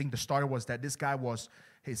 I think the story was that this guy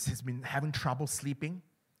he's been having trouble sleeping,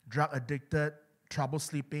 drug addicted, trouble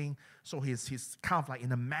sleeping. So he's kind of like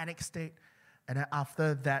in a manic state. And then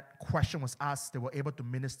after that question was asked, they were able to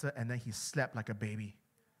minister, and then he slept like a baby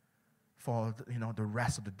for the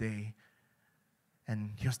rest of the day.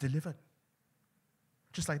 And he was delivered.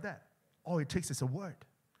 Just like that. All it takes is a word.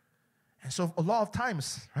 And so a lot of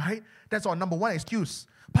times, right, that's our number one excuse.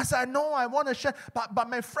 Pastor, I know I want to share, but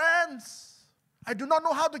my friends, I do not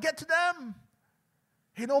know how to get to them.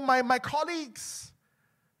 My colleagues,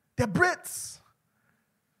 they're Brits.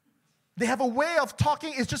 They have a way of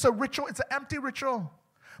talking. It's just a ritual. It's an empty ritual.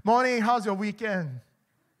 Morning, how's your weekend?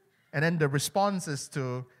 And then the response is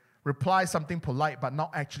to reply something polite, but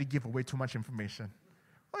not actually give away too much information.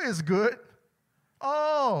 Oh, it's good.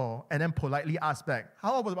 Oh, and then politely ask back,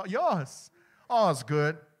 how about yours? Oh, it's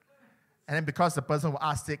good. And then because the person who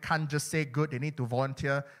asked it can't just say good, they need to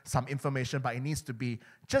volunteer some information, but it needs to be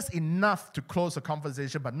just enough to close the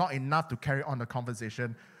conversation, but not enough to carry on the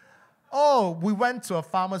conversation. Oh, we went to a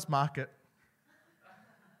farmer's market.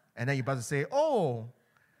 And then you're about to say, oh,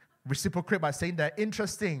 reciprocate by saying that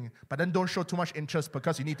interesting, but then don't show too much interest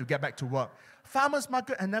because you need to get back to work. Farmer's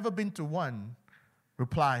market, I've never been to one.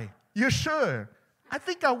 Reply, you sure? I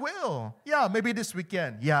think I will. Yeah, maybe this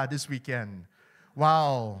weekend. Yeah, this weekend.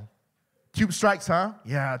 Wow. Tube strikes, huh?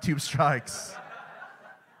 Yeah, tube strikes.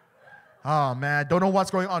 Oh, man, don't know what's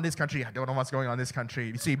going on in this country. I don't know what's going on in this country.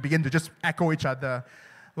 You see, begin to just echo each other.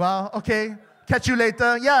 Well, okay, catch you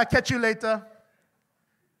later. Yeah, catch you later.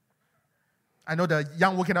 I know the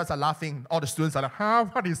young working adults are laughing. All the students are like, huh,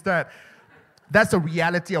 what is that? That's the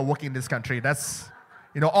reality of working in this country. That's,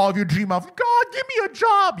 all of you dream of, God, give me a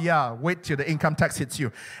job. Yeah, wait till the income tax hits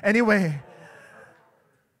you. Anyway,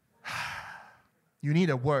 you need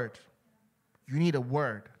a word. You need a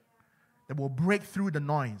word that will break through the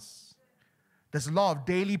noise. There's a lot of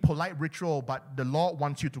daily polite ritual, but the Lord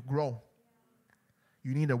wants you to grow.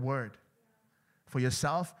 You need a word for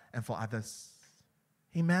yourself and for others.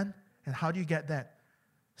 Amen? And how do you get that?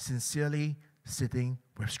 Sincerely sitting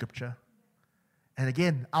with Scripture. And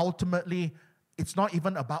again, ultimately, it's not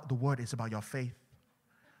even about the word, it's about your faith.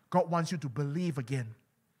 God wants you to believe again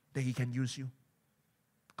that He can use you.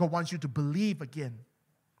 God wants you to believe again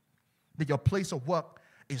that your place of work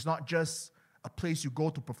is not just a place you go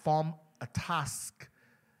to perform a task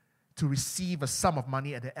to receive a sum of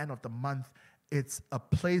money at the end of the month. It's a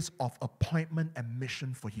place of appointment and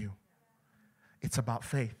mission for you. It's about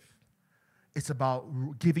faith. It's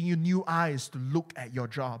about giving you new eyes to look at your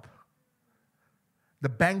job. The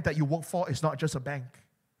bank that you work for is not just a bank.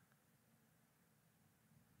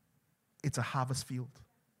 It's a harvest field.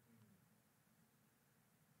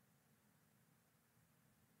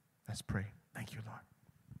 Let's pray. Thank you, Lord.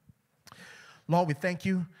 Lord, we thank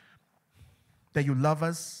you that you love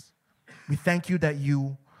us. We thank you that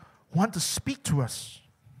you want to speak to us.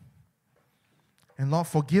 And Lord,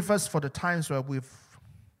 forgive us for the times where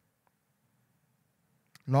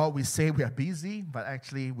Lord, we say we are busy, but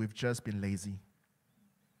actually we've just been lazy.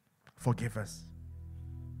 Forgive us.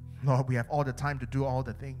 Lord, we have all the time to do all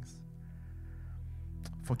the things.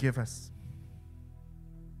 Forgive us.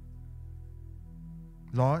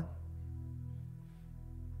 Lord,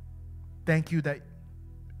 thank you that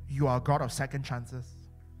you are a God of second chances.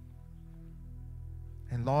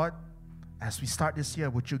 And Lord, as we start this year,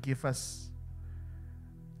 would you give us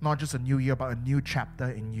not just a new year, but a new chapter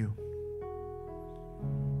in you.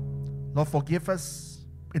 Lord, forgive us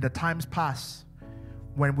in the times past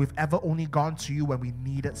when we've ever only gone to you when we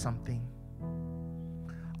needed something.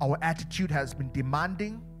 Our attitude has been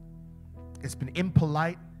demanding. It's been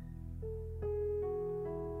impolite.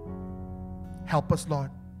 Help us, Lord,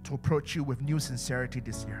 to approach you with new sincerity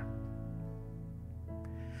this year.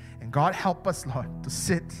 And God, help us, Lord, to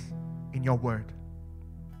sit in your word.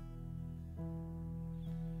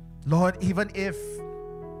 Lord, even if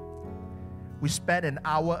we spend an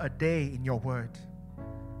hour a day in your word,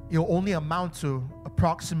 it will only amount to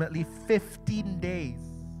approximately 15 days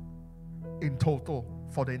in total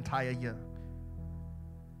for the entire year.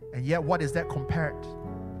 And yet, what is that compared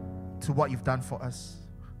to what you've done for us?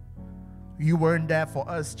 You weren't there for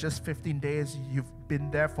us just 15 days. You've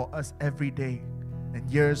been there for us every day and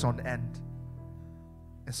years on end.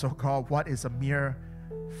 And so, God, what is a mere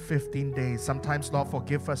 15 days? Sometimes, Lord,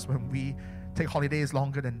 forgive us when we take holidays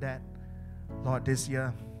longer than that. Lord, this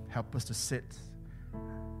year, help us to sit.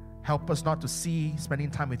 Help us not to see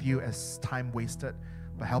spending time with you as time wasted,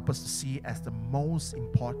 but help us to see as the most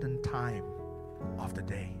important time of the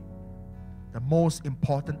day. The most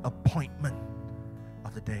important appointment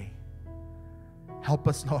of the day. Help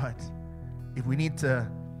us, Lord, if we need to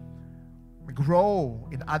grow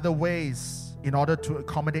in other ways in order to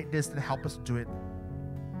accommodate this, then help us to do it.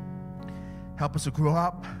 Help us to grow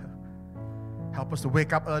up. Help us to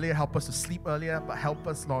wake up earlier. Help us to sleep earlier. But help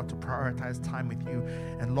us, Lord, to prioritize time with you.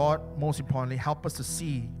 And Lord, most importantly, help us to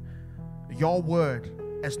see your word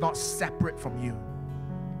as not separate from you,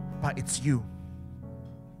 but it's you.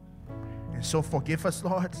 And so forgive us,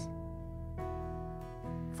 Lord,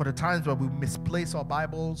 for the times where we misplace our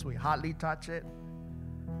Bibles, we hardly touch it.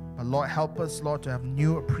 But Lord, help us, Lord, to have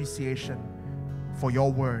new appreciation for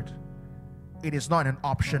your word. It is not an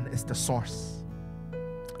option, it's the source.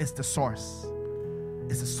 It's the source.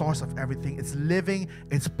 It's the source of everything. It's living,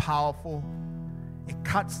 it's powerful. It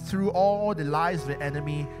cuts through all the lies of the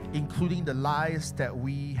enemy, including the lies that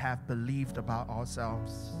we have believed about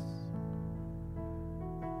ourselves.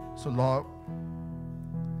 So Lord,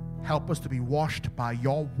 help us to be washed by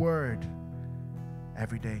your word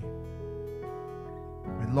every day.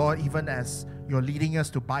 And Lord, even as you're leading us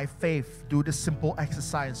to, by faith, do this simple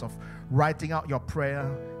exercise of writing out your prayer.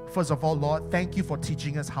 First of all, Lord, thank you for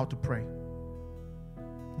teaching us how to pray.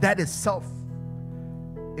 That itself,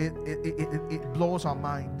 it blows our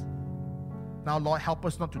mind. Now, Lord, help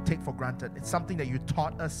us not to take for granted. It's something that you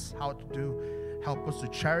taught us how to do. Help us to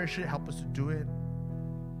cherish it. Help us to do it.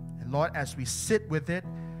 And Lord, as we sit with it,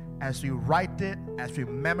 as we write it, as we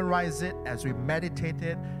memorize it, as we meditate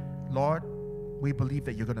it, Lord, we believe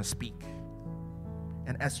that you're going to speak.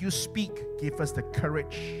 And as you speak, give us the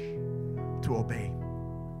courage to obey.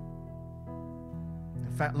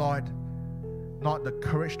 In fact, Lord, not the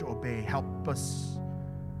courage to obey. Help us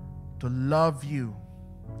to love you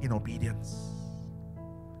in obedience.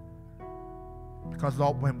 Because,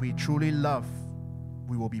 Lord, when we truly love,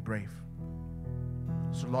 we will be brave.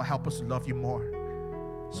 So, Lord, help us to love you more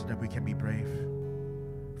so that we can be brave.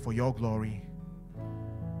 For your glory.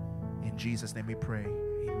 In Jesus' name we pray.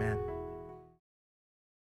 Amen.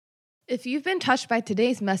 If you've been touched by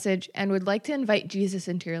today's message and would like to invite Jesus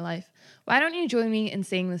into your life, why don't you join me in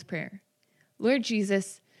saying this prayer? Lord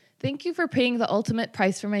Jesus, thank you for paying the ultimate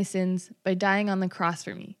price for my sins by dying on the cross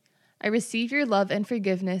for me. I receive your love and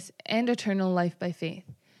forgiveness and eternal life by faith.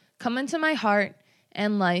 Come into my heart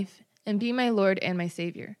and life and be my Lord and my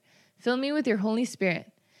Savior. Fill me with your Holy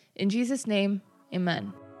Spirit. In Jesus' name,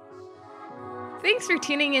 amen. Thanks for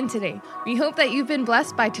tuning in today. We hope that you've been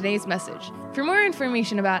blessed by today's message. For more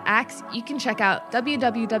information about Acts, you can check out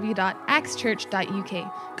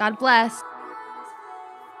www.actschurch.uk. God bless.